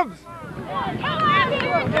 Rams!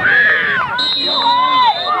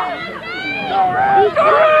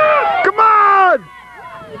 Come on!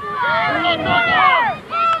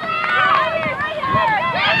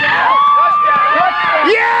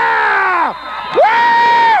 Yeah!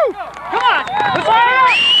 Woo! Come on! Let's go!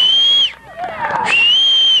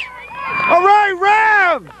 All right,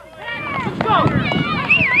 Rams! Let's go!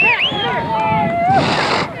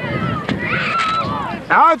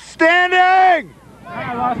 Outstanding!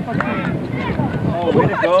 I lost my team. Oh, way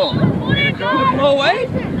to go. Way to go. Blow away? I'm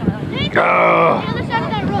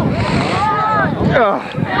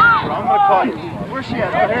gonna call you. Where's she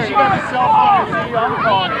at? Oh, here, she got a cell phone. See, I'm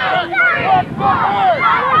calling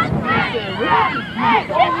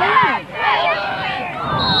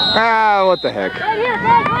Ah, what the heck? Right here,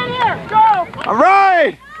 guys, right here. Go! All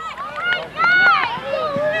right!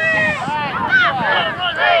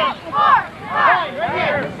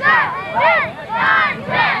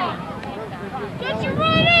 Get you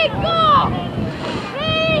ready, go!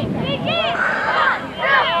 3, begin! 1,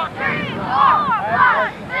 2, 3, 4,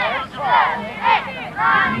 5, 6, 7, 8,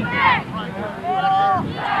 9, 10.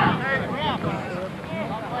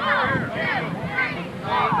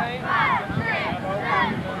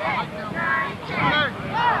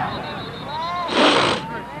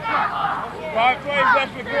 Five plays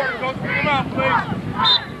left in the quarter. Go spin them out, please.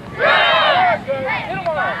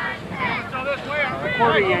 So this way, aren't we?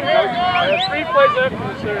 Quarter yet, Coach. 3 plays left in the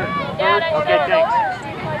third. Okay, thanks.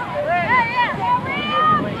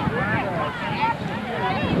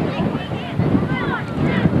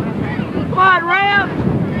 Come on,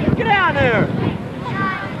 Rams! Get down there!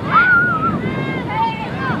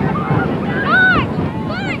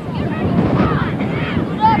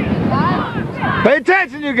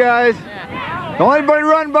 you guys. Don't let anybody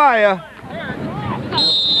run by you.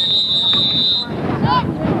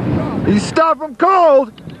 You stop them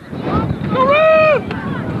cold.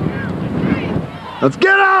 Let's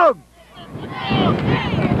get him!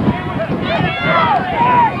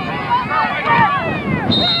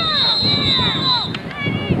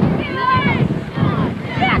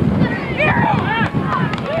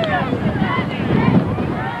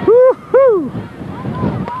 Woo-hoo!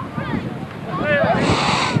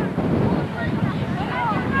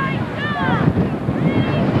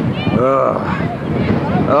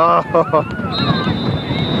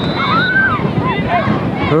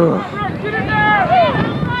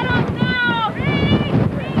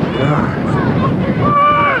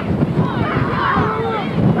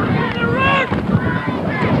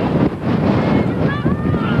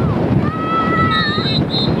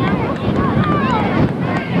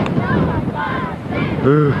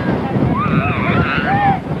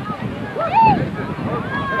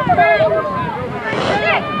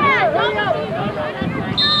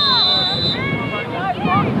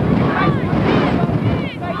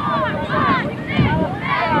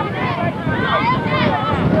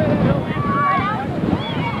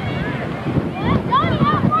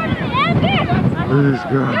 Please,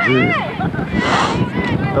 God, please.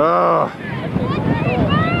 Oh.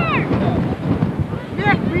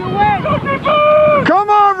 Come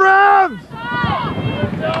on, Rams!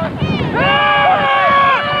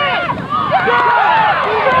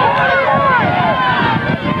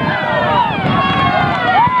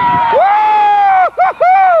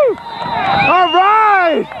 Woo-hoo-hoo! All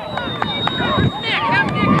right!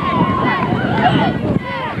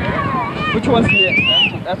 Which one's this?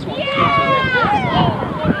 That's one.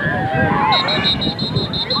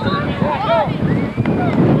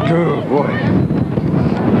 Good boy.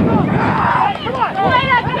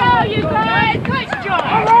 You guys, nice job.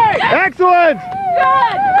 All right. Excellent!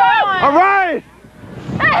 Good. All right!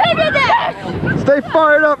 Who did this? Stay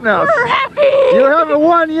fired up now. We're happy. You haven't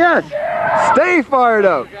won yet. Stay fired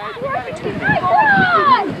up.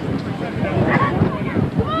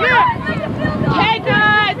 Okay,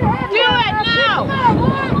 guys, do it now.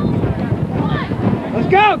 Let's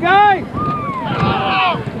go, guys.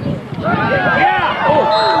 Yeah.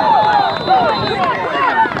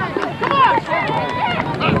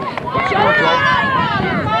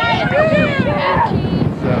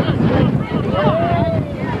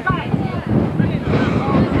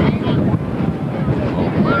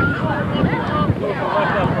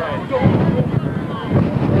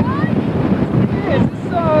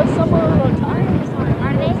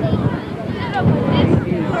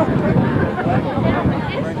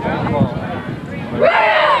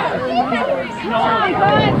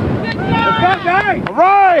 All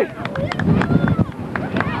right!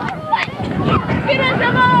 Get us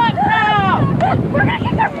them on now! We're gonna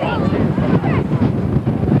get their feet!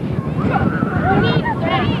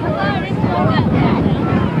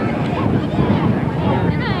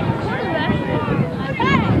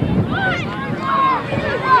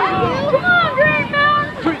 Come on, Green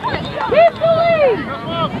Mountain! Keep the lead!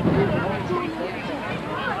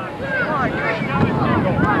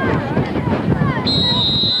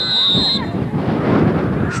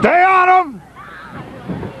 Stay on him!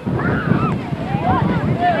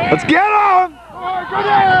 Let's get him!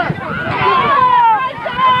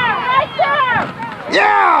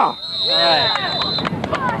 Yeah!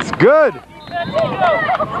 It's good.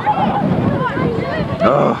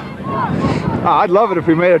 Oh, I'd love it if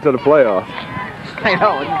we made it to the playoffs. I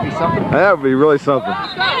know, wouldn't it be something? That would be really something.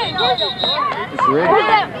 It's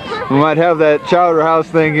ready. We might have that chowder house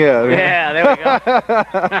thing, yeah. Yeah, there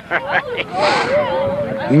we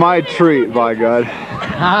go. My treat, by God.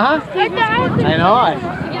 Huh? I know.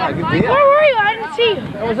 I could be Where were you? I didn't see you.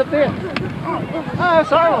 I was up there. Oh,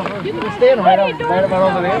 sorry. We're standing right about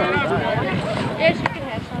over there. Yes, you can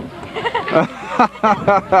have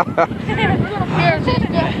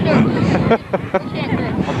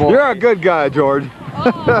some. You're a good guy, George.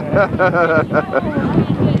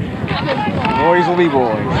 Boys will be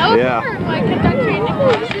boys. Yeah.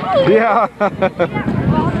 Yeah.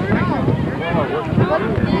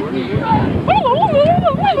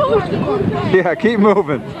 Yeah, keep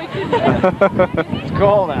moving. It's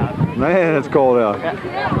cold out. Man, it's cold out.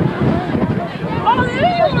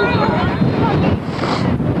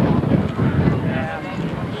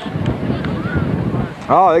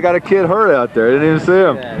 Oh, they got a kid hurt out there. I didn't even see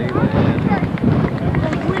him.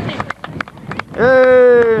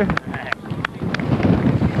 Hey!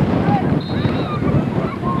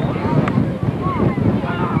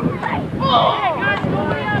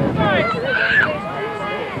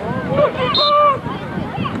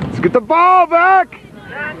 Get the ball back! Get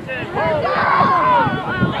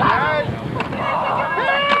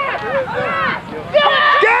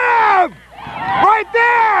him! Right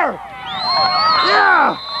there!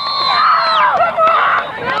 Yeah!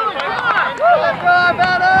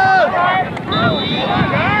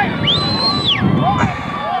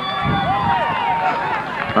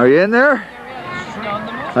 Are you in there?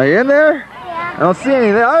 Are you in there? Yeah. I don't see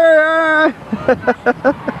anything.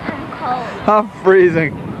 I'm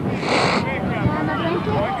freezing.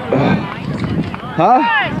 Huh?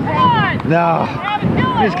 No.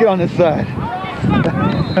 Just get on this side.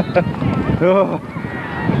 Oh,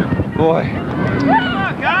 boy.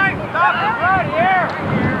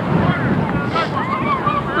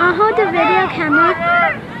 I'll hold the video camera.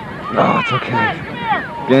 Oh, it's okay.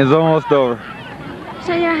 Game's almost over.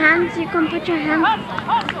 So your hands, you can put your hands.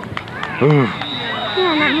 Ooh.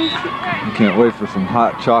 Yeah, let me see. I can't wait for some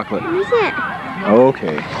hot chocolate. Let me see it.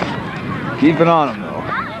 Okay. Keep it on them though.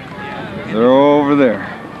 They're over there.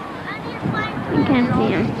 You can't see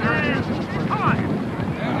them.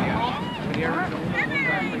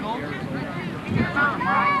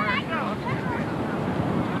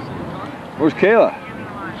 Where's Kayla?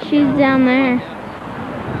 She's down there.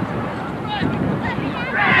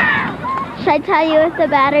 Should I tell you if the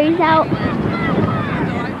battery's out?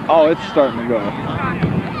 Oh, it's starting to go.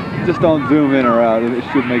 Just don't zoom in or out. It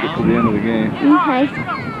should make it to the end of the game. Okay.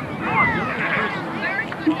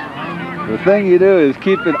 The thing you do is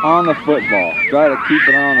keep it on the football. Try to keep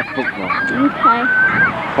it on the football. Okay.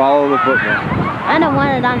 Follow the football. I don't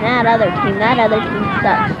want it on that other team. That other team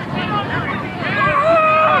sucks.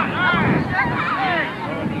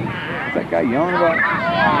 What's that guy yelling about?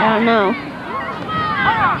 I don't know.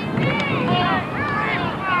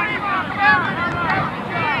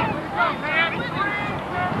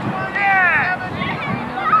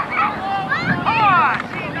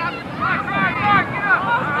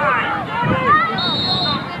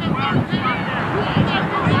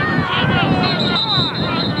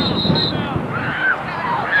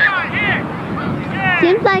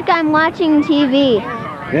 Seems like I'm watching TV.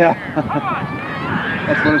 Yeah.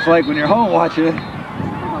 That's what it's like when you're home watching it.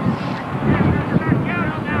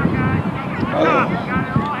 Oh.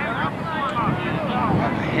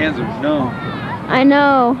 My hands are numb. I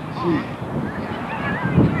know.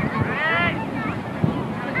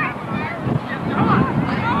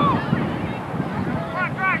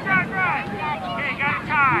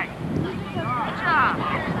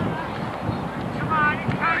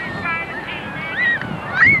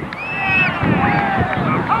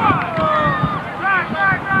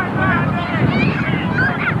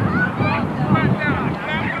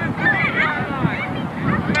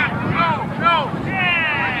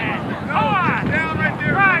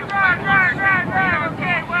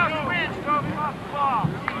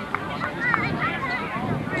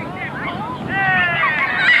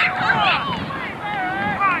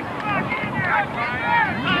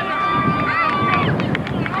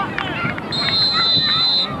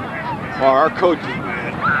 Oh, our coach is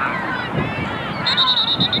mad.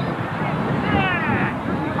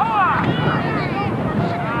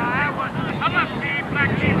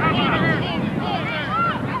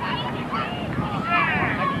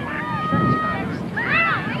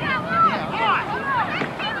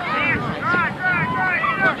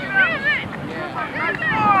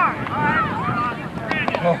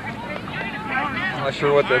 Oh, I'm not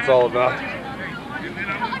sure what that's all about.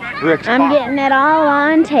 Rick's I'm awful. getting it all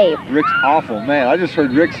on tape. Rick's awful, man. I just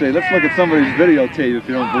heard Rick say, let's look at somebody's videotape if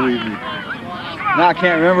you don't believe me. Now I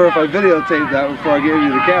can't remember if I videotaped that before I gave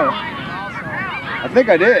you the camera. I think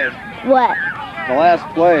I did. What? The last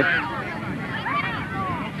play.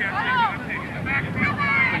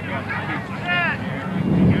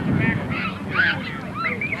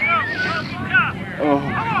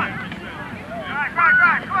 Oh.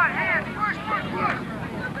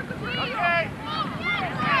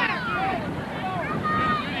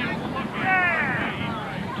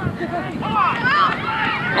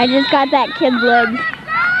 I just got that kid's legs.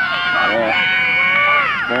 Yeah.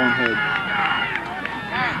 Bonehead.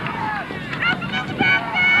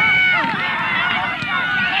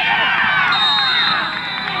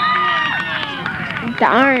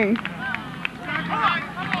 Darn.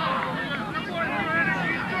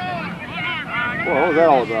 Well, what was that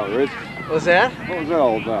all about, Rich? What's that? What was that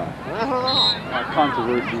all about? I don't know. That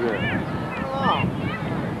controversy there.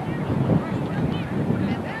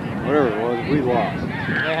 Whatever it was, we lost.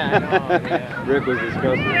 Yeah, I know, yeah. Rick was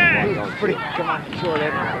disgusted. He was pretty, come on, short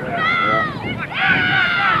end. Yeah.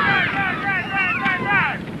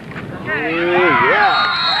 Ooh, yeah.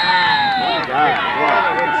 Oh, God. Wow.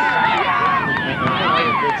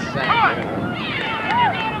 Good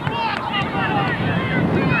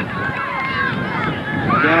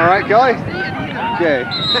right, Kelly? Okay.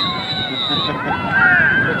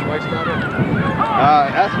 Which wife's daughter?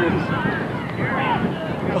 Esther's.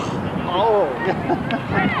 Oh.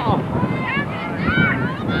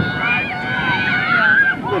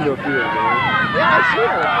 Been to a few of those. Yeah, I see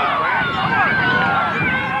her.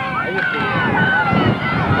 I used to.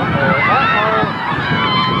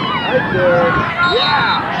 Right there.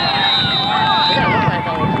 Yeah. Yeah, look like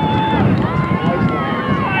I was.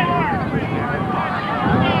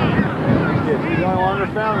 She's the only one in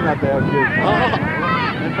her family not to have kids.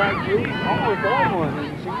 In fact, she's almost had one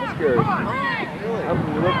and she miscarried. Really?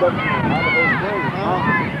 We lived up in Idaho State.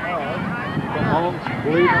 Home, she's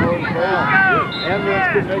bleeding all over the place. Ambulance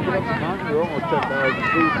couldn't make it up to mountain. We were almost 10,000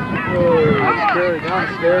 feet. I just carried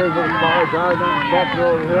downstairs with the car, drive down the back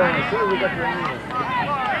door of the hill, and as soon as we got to the ambulance.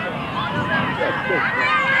 That's good.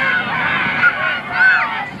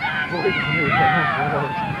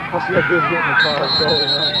 I'll see how good getting the car and go.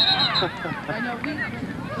 I know we take cookies.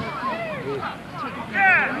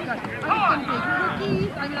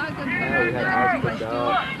 I mean, I've been We had a house put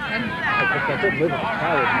out. and I couldn't live in a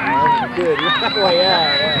cottage when I was a kid. Well, yeah.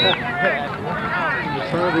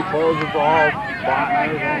 Maternity clothes was all bought and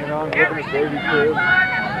everything, you know, and looking at baby cribs.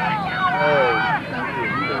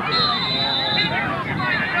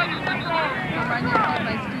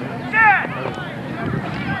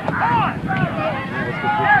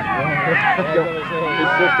 His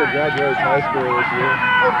sister graduated high school this year.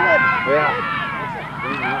 Oh, good. Yeah.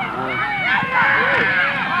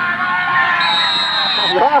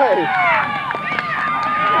 All right.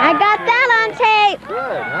 I got that on tape.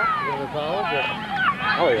 Good, huh? You in college?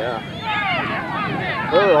 Oh, yeah.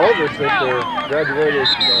 Her older sister graduated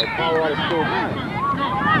Colorado School of Mines.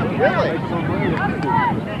 Really?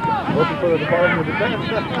 Working for the Department of Defense.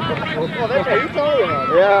 Well, that's what you told me about.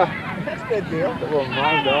 Yeah. That's a good deal. A little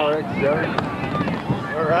Mazda RX-7.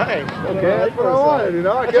 All right. Okay, that's what I wanted, you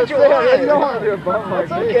know. I That's guess what you wanted. you don't want to be a bum like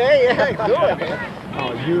That's me. okay. Yeah, do it, man.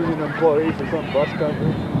 Oh, union employee for some bus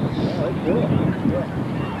company. Yeah, let's do it.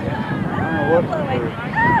 I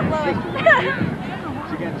don't know what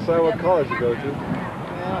she can't decide what college to go to.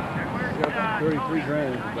 Yeah. She's got 33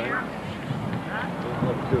 grand in the bank. Don't know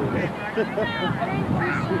what to do with it. She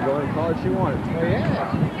can go any college she wanted. Oh, yeah.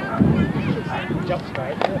 Jump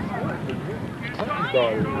start. Clinton's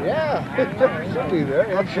daughter. Yeah. She'll be there.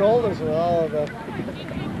 Rub shoulders with all of the.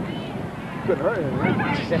 Couldn't hurt anything.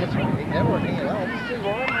 That's right. Never anything else. She said,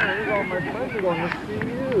 well, all my friends are going to see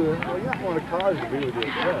you. Well, you're not going to college to be with your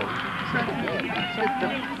friends.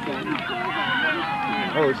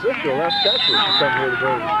 Oh, her sister left Texas to come here to go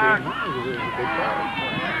to the school. It was a big college.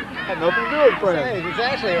 Had nothing to do with friends. It's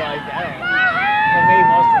actually like, I don't know. For me,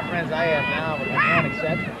 most of the friends I have now, with one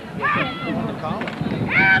exception, they went to college.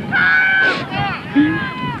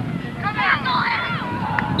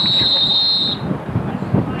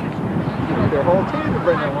 Their whole team to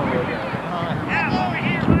bring that one with them.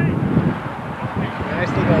 And I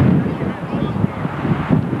still got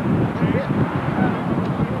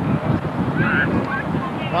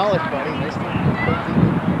college buddies. I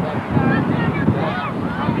still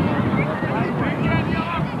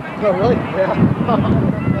Oh, really? Yeah.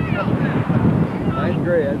 Ninth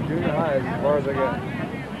grade, that's junior high as far as I got.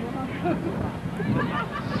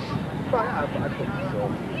 I put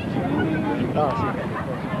myself. Oh, see.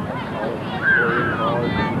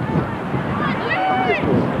 College.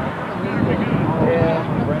 Yeah.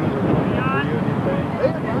 Friends were doing a reunion thing.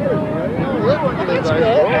 They invited me. They went to this That's high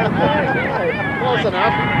good. school. Close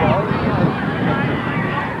enough.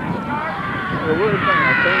 The weird thing,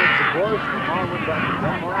 I turned into divorce, and mom went back to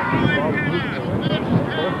Denmark, and father moved away.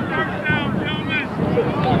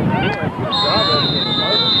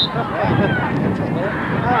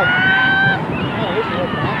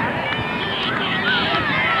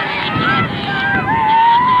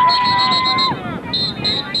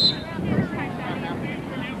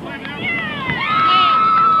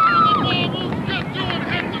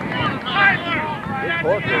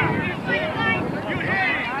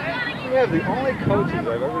 We have the only coaches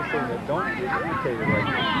I've ever seen that don't get irritated like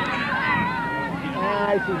that.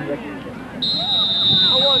 I see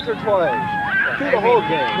once or twice. Through the whole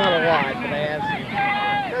game. Not a lot, but I have seen.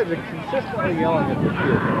 Guys are consistently yelling at the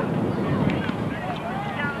field.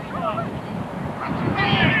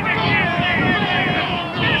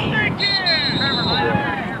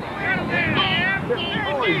 They're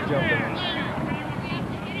always jumping.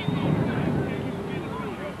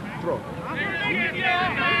 Throw.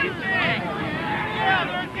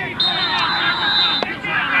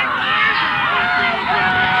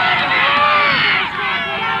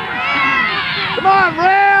 Come on,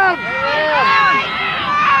 Ram!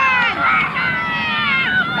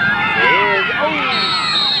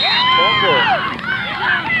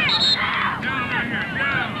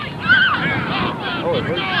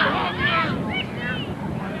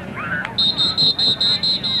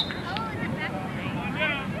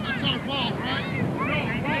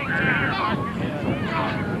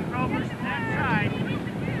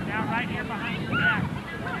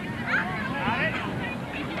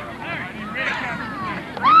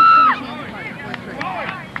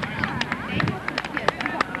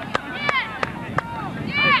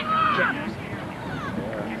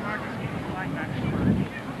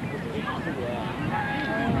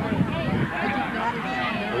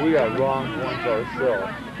 so still.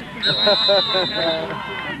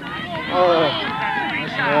 Oh,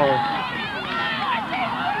 no.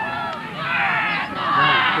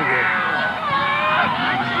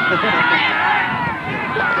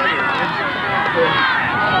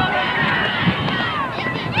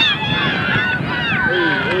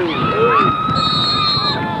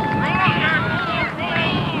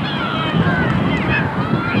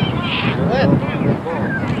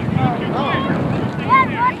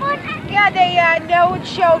 Yeah, they know it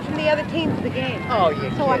showed from the other teams the game. Oh,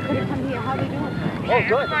 yeah. So I couldn't come here. How they doing? Oh,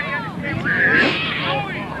 good.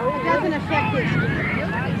 It doesn't affect this.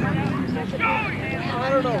 I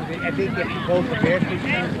don't know. I think if both the Bears could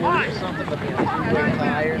lose or something, but they have a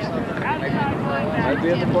tie or something, I'd be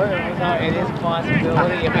in the playoffs. No, it is a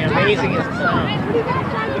possibility. I mean, amazing as it sounds.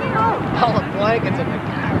 All the blankets in the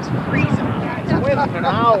car. It's freezing. It's winter for an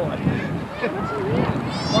hour.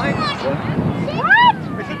 Blankets. What?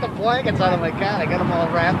 I took the blankets out of my car. I got them all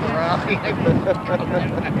wrapped around me.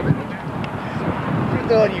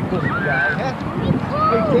 What are you doing, you goofy guy, huh?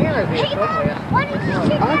 Hey, Tanner's here somewhere.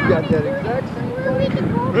 I've got that exact same thing.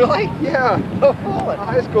 Really? Yeah. Go forward. A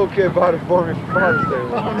high school kid bought it for me for Father's Day.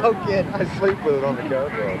 Oh, no kidding. I sleep with it on the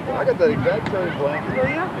couch. I got that exact same blanket.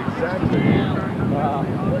 Exact same. Wow.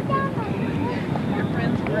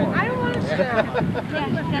 I don't want to stop.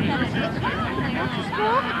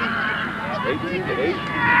 18 to 8.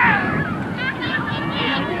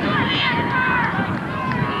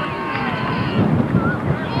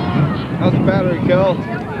 How's the battery, Kel?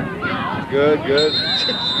 Good, good.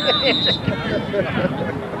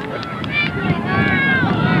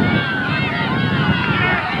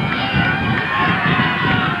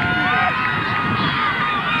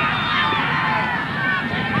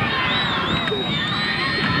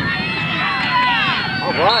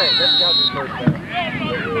 All right, that's got me first down.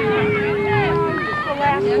 Just the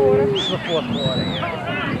last quarter. This is the fourth quarter,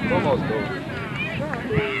 yeah. It's almost over.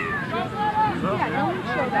 Yeah, no one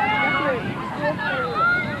showed up.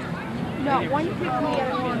 No, one picked me up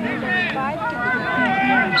and 5 picked me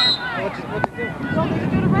up. What's it do? So they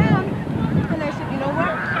stood around, and I said, you know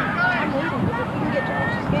what? I'm leaving, because if we can get to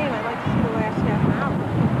finish this game, I'd like to see the last half an hour.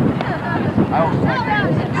 I always like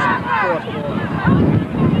fourth quarter.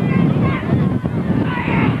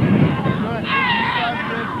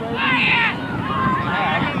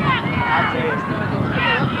 I'll tell you.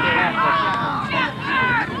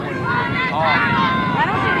 I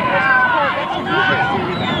don't think it was cold. That's an easy.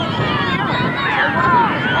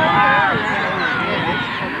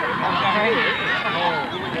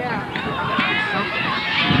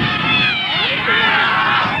 Yeah.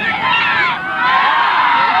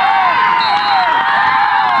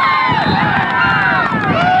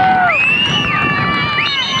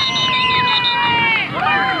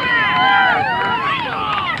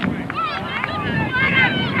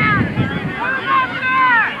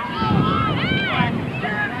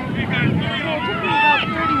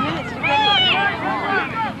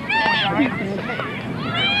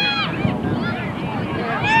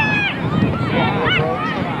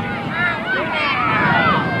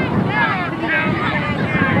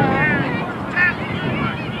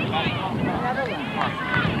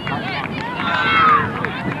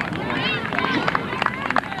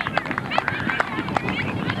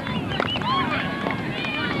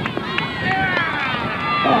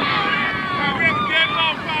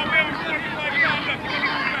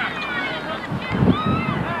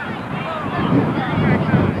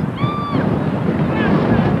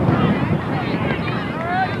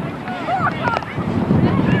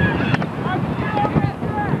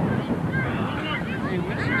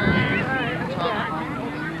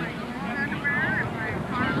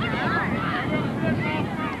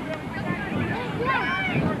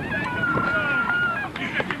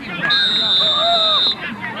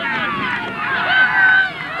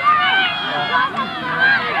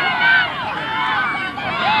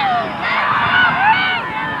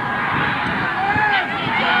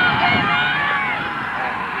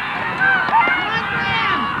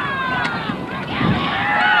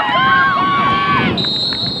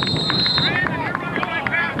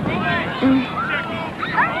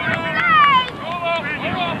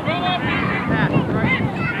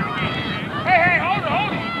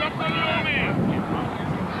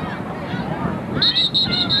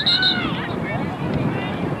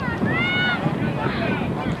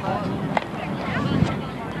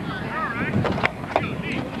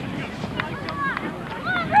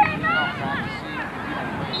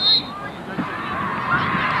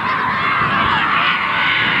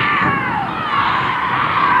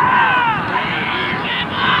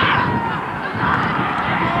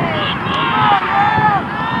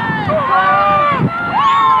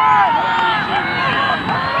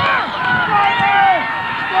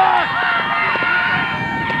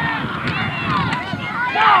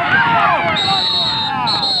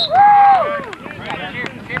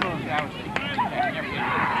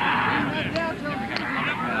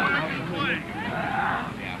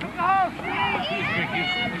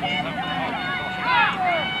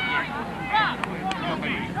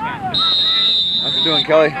 How's it doing,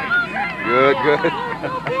 Kelly? Good, good.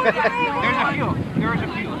 There's a few. There's a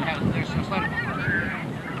few. There's a sled.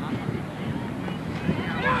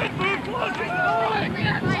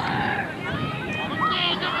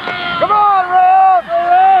 Come on, Rob!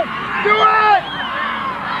 Do it!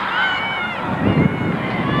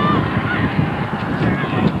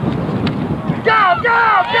 Go, go,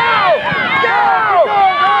 go! Go!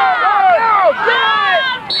 Go, go, go! Do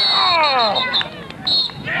it!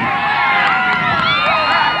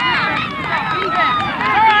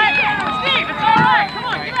 Steve, it's all right. Come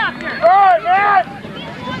on, get out there. All right, man!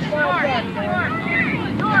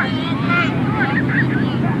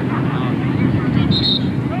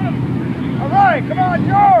 All right, come on,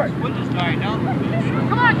 George! We'll just start now.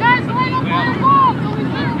 Come on, guys, line up on the ball. So we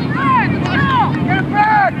can be good. Let's go. Get it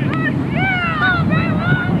back!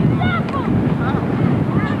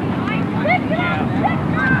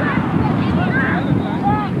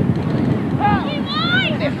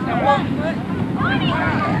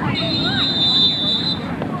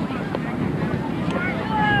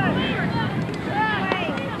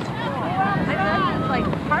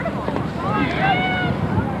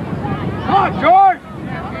 Come on, George!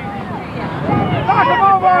 Knock him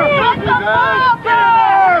over! Knock him over!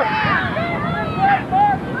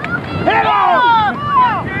 Hit him!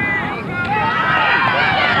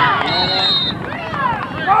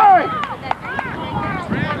 Hey!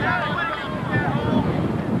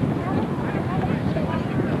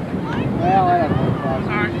 Well, I have no problem.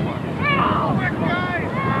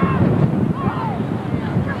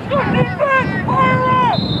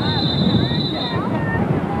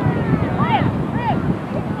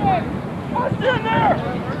 George!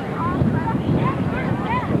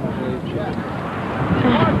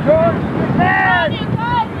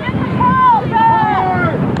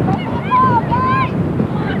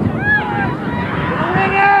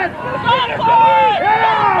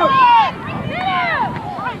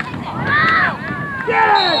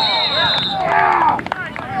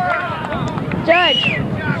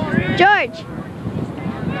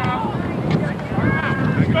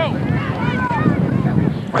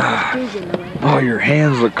 Oh, your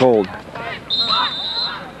hands look cold.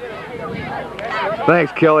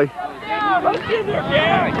 Thanks, Kelly.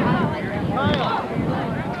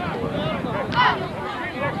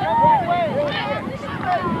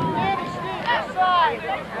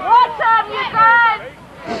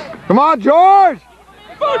 Come on, George!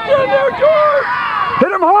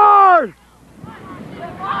 Hit him hard!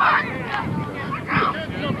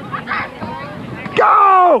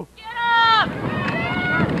 Go!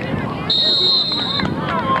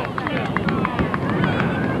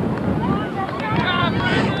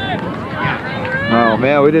 Oh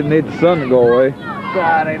man, we didn't need the sun to go away.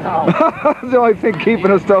 God, I know. That's the only thing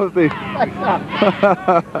keeping us toasty.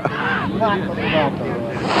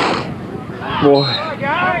 Boy.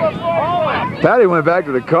 Patty went back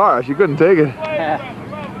to the car. She couldn't take it.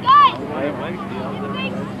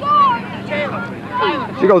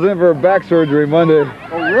 She goes in for her back surgery Monday.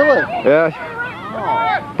 Oh, really?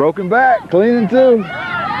 Yeah. Broken back, cleaning too.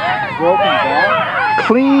 Broken back?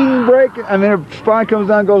 Clean breaking. I mean, her spine comes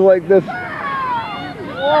down, goes like this.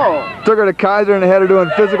 Whoa. Took her to Kaiser and they had her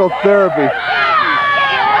doing physical therapy.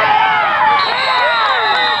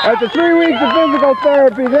 After 3 weeks of physical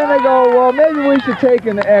therapy, then they go, well, maybe we should take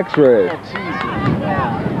an x-ray. Oh,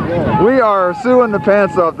 Jesus. We are suing the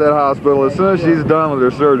pants off that hospital as soon as she's done with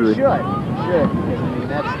her surgery. Should. Because, I mean,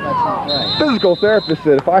 that's not right. Physical therapist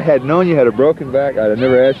said, if I had known you had a broken back, I'd have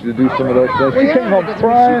never asked you to do some of those things. She came home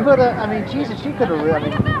crying. She could have, I mean, Jesus, she could have, I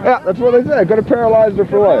mean... Yeah, that's what they said. Could have paralyzed her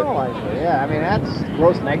for life. Paralyzed her, yeah. I mean, that's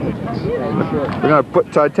gross negligence. Yeah, sure. We're going to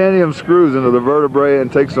put titanium screws into the vertebrae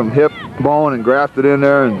and take some hip bone and graft it in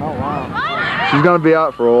there. And Oh, wow. she's going to be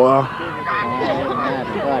out for a while. Oh, man,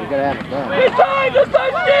 God, you gotta have it done. This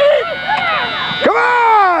time, Steve! Come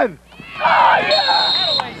on! Oh,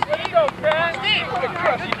 yeah! Let's go, Chris. Steve, what a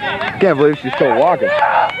crush you did. Can't believe she's still walking. I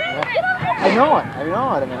know it. I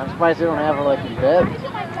mean, I'm surprised they don't have her, like, in bed.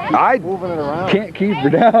 I Moving it around. can't keep her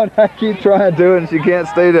down. I keep trying to, and she can't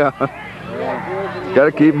stay down. Got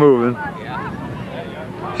to keep moving.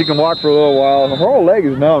 She can walk for a little while. Her whole leg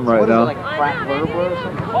is numb right What is it, now. like a cracked vertebra or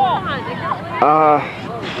something?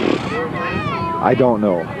 I don't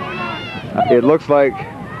know. It looks like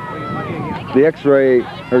the x-ray,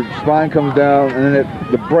 her spine comes down, and then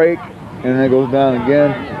the break, and then it goes down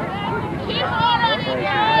again.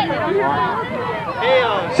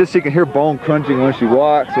 It's just she can hear bone crunching when she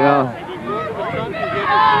walks, you know.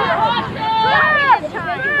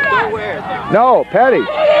 No, Patty.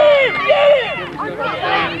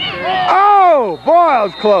 Oh, boy, that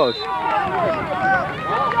was close.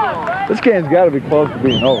 This game's got to be close to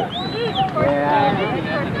being over.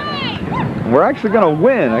 Yeah. We're actually going to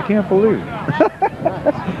win. I can't believe it.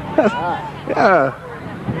 Yeah.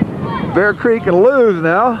 Bear Creek can lose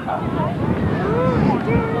now.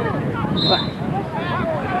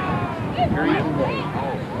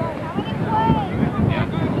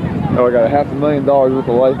 Oh, I got $500,000 worth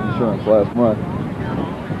of life insurance last month.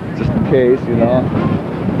 Just in case, you know.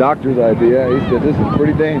 Doctor's idea. He said this is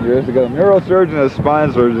pretty dangerous. I got a neurosurgeon and a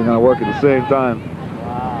spine surgeon going to work at the same time.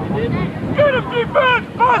 Wow. Get him, defense!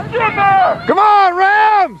 Bust in there! Come on,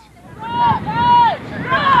 Rams!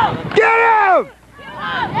 Get him!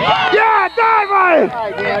 Yeah, dive on it! All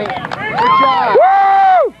right, Danny. Good job.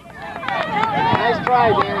 Woo! Nice try,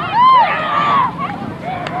 Danny.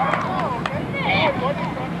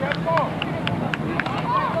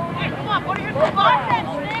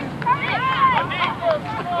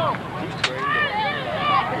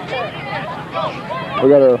 We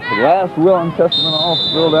got our last will and testament all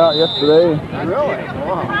filled out yesterday. Really?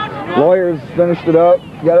 Wow. Lawyers finished it up,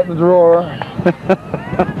 got it in the drawer. Wow.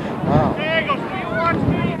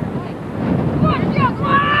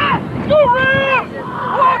 Go Rams!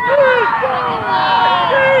 Walk it!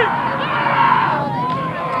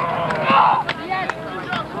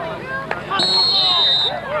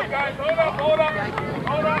 Guys, hold up, hold up,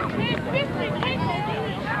 hold up.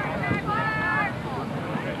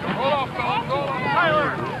 Hold up, hold up.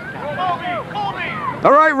 Tyler, Colby.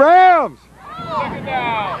 All right, Rams! Second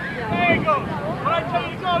down. There you go. When I tell you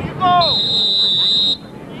to go, you go.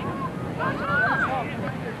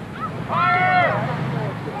 Fire!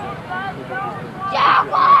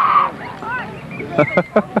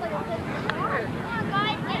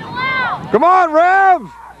 Come on,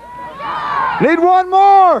 Rams! Need one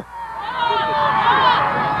more!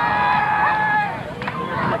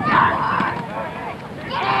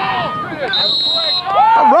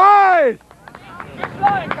 All right! Good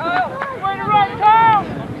play, Kyle. Way to run, Kyle!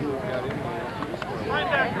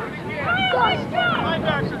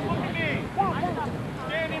 Linebackers, look at me.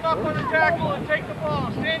 Stand him up on the tackle and take the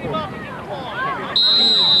ball. Stand him up and get the ball.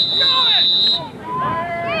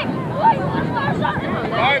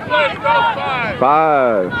 Five plays, go 5.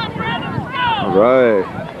 5. All right.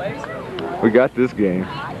 We got this game. You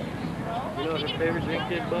know what her favorite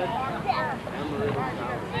drink is, bud?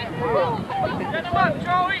 Get him up,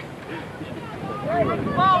 Joey.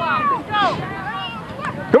 Ball out. Let's go.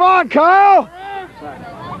 Come on, Kyle!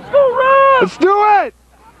 Let's go, Rams! Let's do it!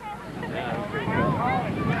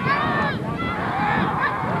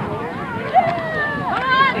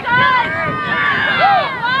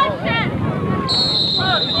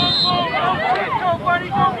 Go, buddy,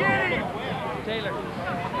 go get him!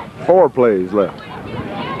 4 plays left.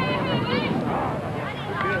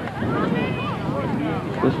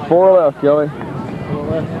 There's 4 left, Kelly. 4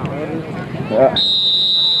 left. Yeah.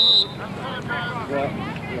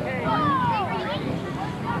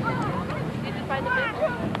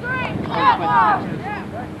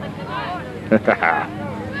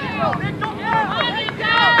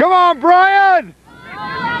 Come on, Brian!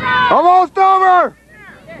 Almost over!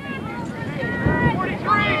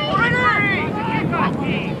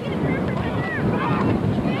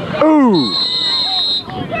 Ooh!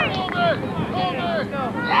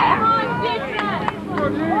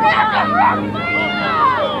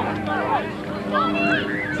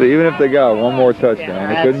 So even if they got one more touchdown,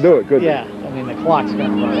 they couldn't do it, could they? Yeah, I mean the clock's gonna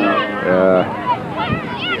run out.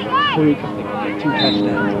 Yeah. 2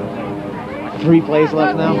 touchdowns. 3 plays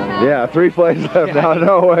left now. Yeah, 3 plays left now.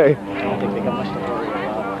 No way. I don't think they got much to worry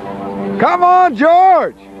about. Come on,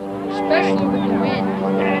 George! Especially with the wind.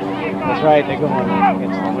 That's right, they're going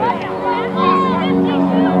against the wind.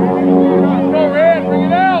 Go, Red, bring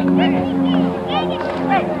it out!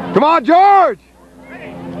 Come on, George!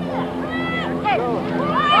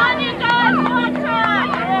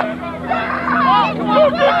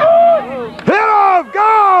 Hit him!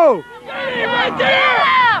 Go! Right there!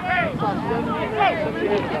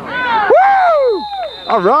 Woo!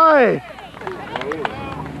 All right.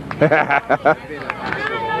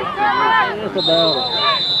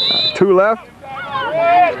 2 left.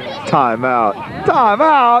 Timeout.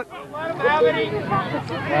 Timeout.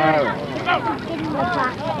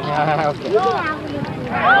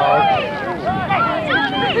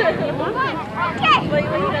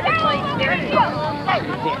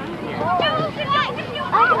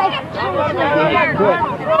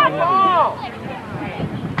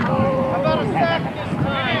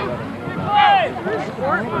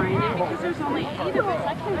 Sport line, and because there's only 8 of us,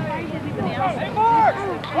 I can't find anybody else. Hey, Mark!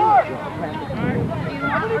 Mark!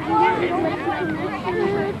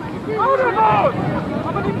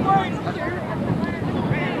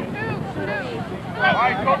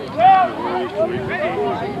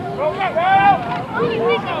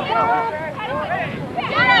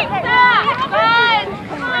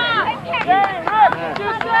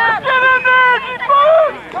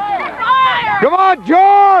 Come on,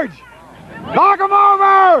 George! Knock him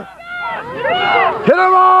over! Hit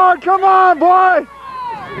him hard! Come on, boy!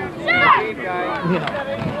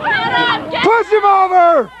 Push him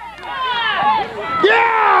over!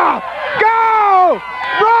 Yeah! Go!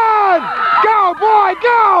 Run! Go, boy,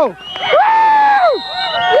 go! Woo!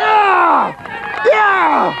 Yeah!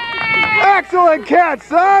 Yeah! Excellent catch,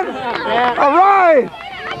 son! All right!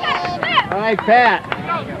 All right, Pat.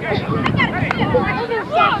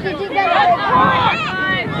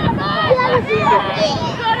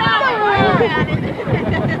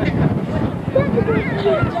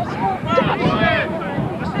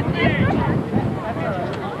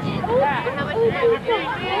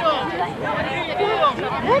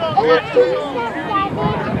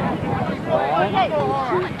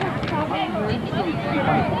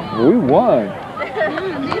 We won.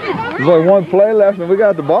 There's only one play left and we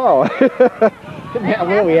got the ball. Yeah,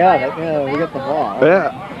 well, we have it. Yeah, we got the ball.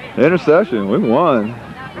 Yeah, interception. We won.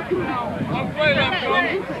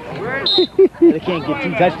 They can't get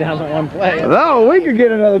 2 touchdowns in one play. No, we could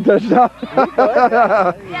get another touchdown.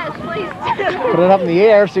 Yes, please. Put it up in the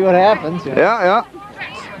air, see what happens. Yeah, yeah.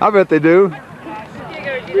 I bet they do. Dad,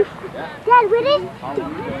 what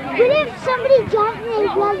if somebody got me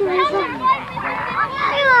and brother was like,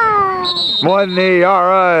 One knee, all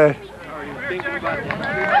right.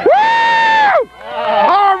 Woo!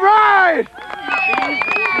 All right!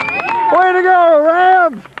 Way to go,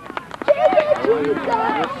 Rams!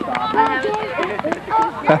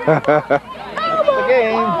 The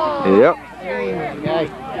game. Yep.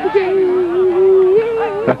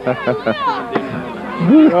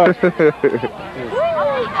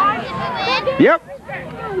 Yep.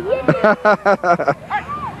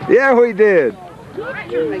 Yeah, we did.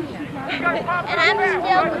 And I'm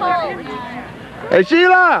still cold. Hey,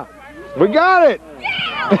 Sheila, we got it.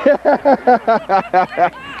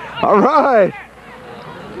 All right.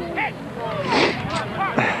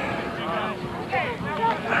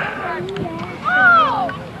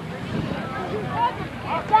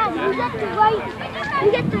 Dad, we got the right,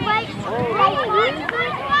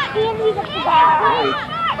 and we got the ball.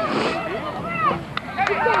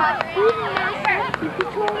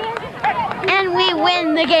 And we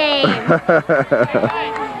win the game.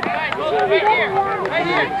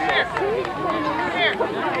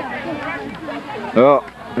 Oh,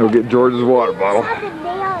 we'll get George's water bottle.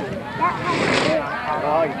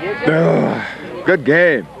 Good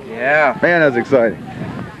game. Yeah. Man, that's exciting.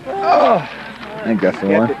 Oh, I think that's the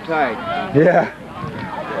one. Kept it tight. Yeah.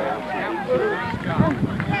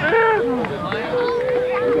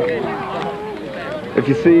 If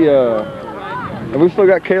you see, have we still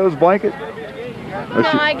got Kayla's blanket? No,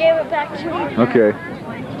 I gave it back to him. Okay.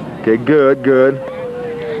 Okay, good, good.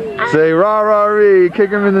 Say rah rah ree, kick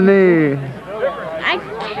him in the knee.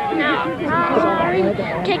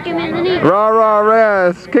 Kick him in the knee. Rah rah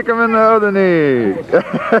rest, kick him in the other knee.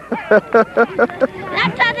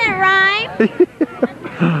 That doesn't rhyme.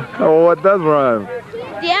 Oh, what does rhyme?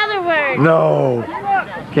 The other word. No.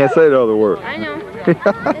 Can't say the other word. I know.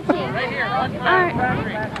 Let's see. R-G-I-R-A-S.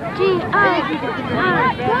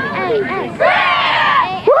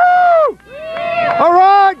 Woo! All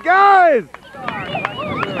right, guys.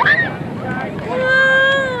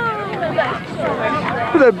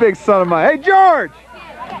 Who's that big son of mine? Hey, George.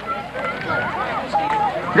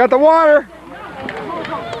 Got the water?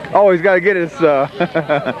 Oh, he's got to get his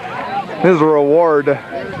his reward.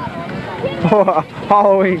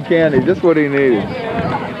 Halloween candy, just what he needed.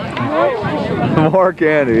 More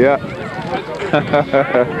candy, yeah.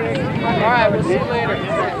 Alright, we'll see you later.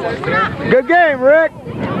 Good game, Rick.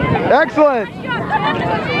 Excellent.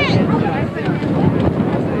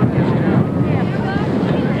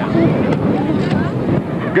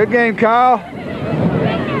 Good game, Kyle.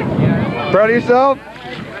 Proud of yourself?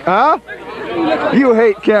 Huh? You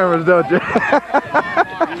hate cameras, don't you?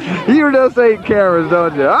 You just hate cameras,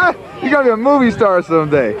 don't you? Huh? You gotta be a movie star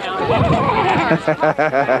someday.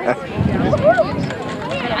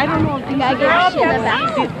 I don't know if these I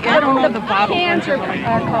don't know the bottle ones are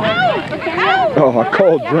called. Oh, a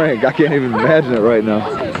cold drink. I can't even imagine it right now.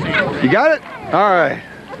 You got it? All right.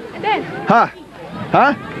 Huh?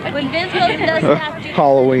 Huh? When Vince goes and does that.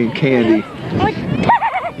 Halloween candy.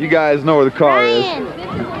 You guys know where the car is.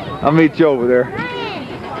 I'll meet you over there.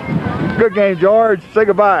 Good game, George. Say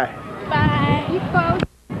goodbye. Bye.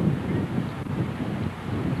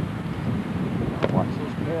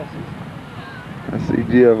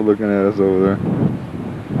 GF looking at us over there.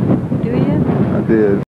 Do you? I did.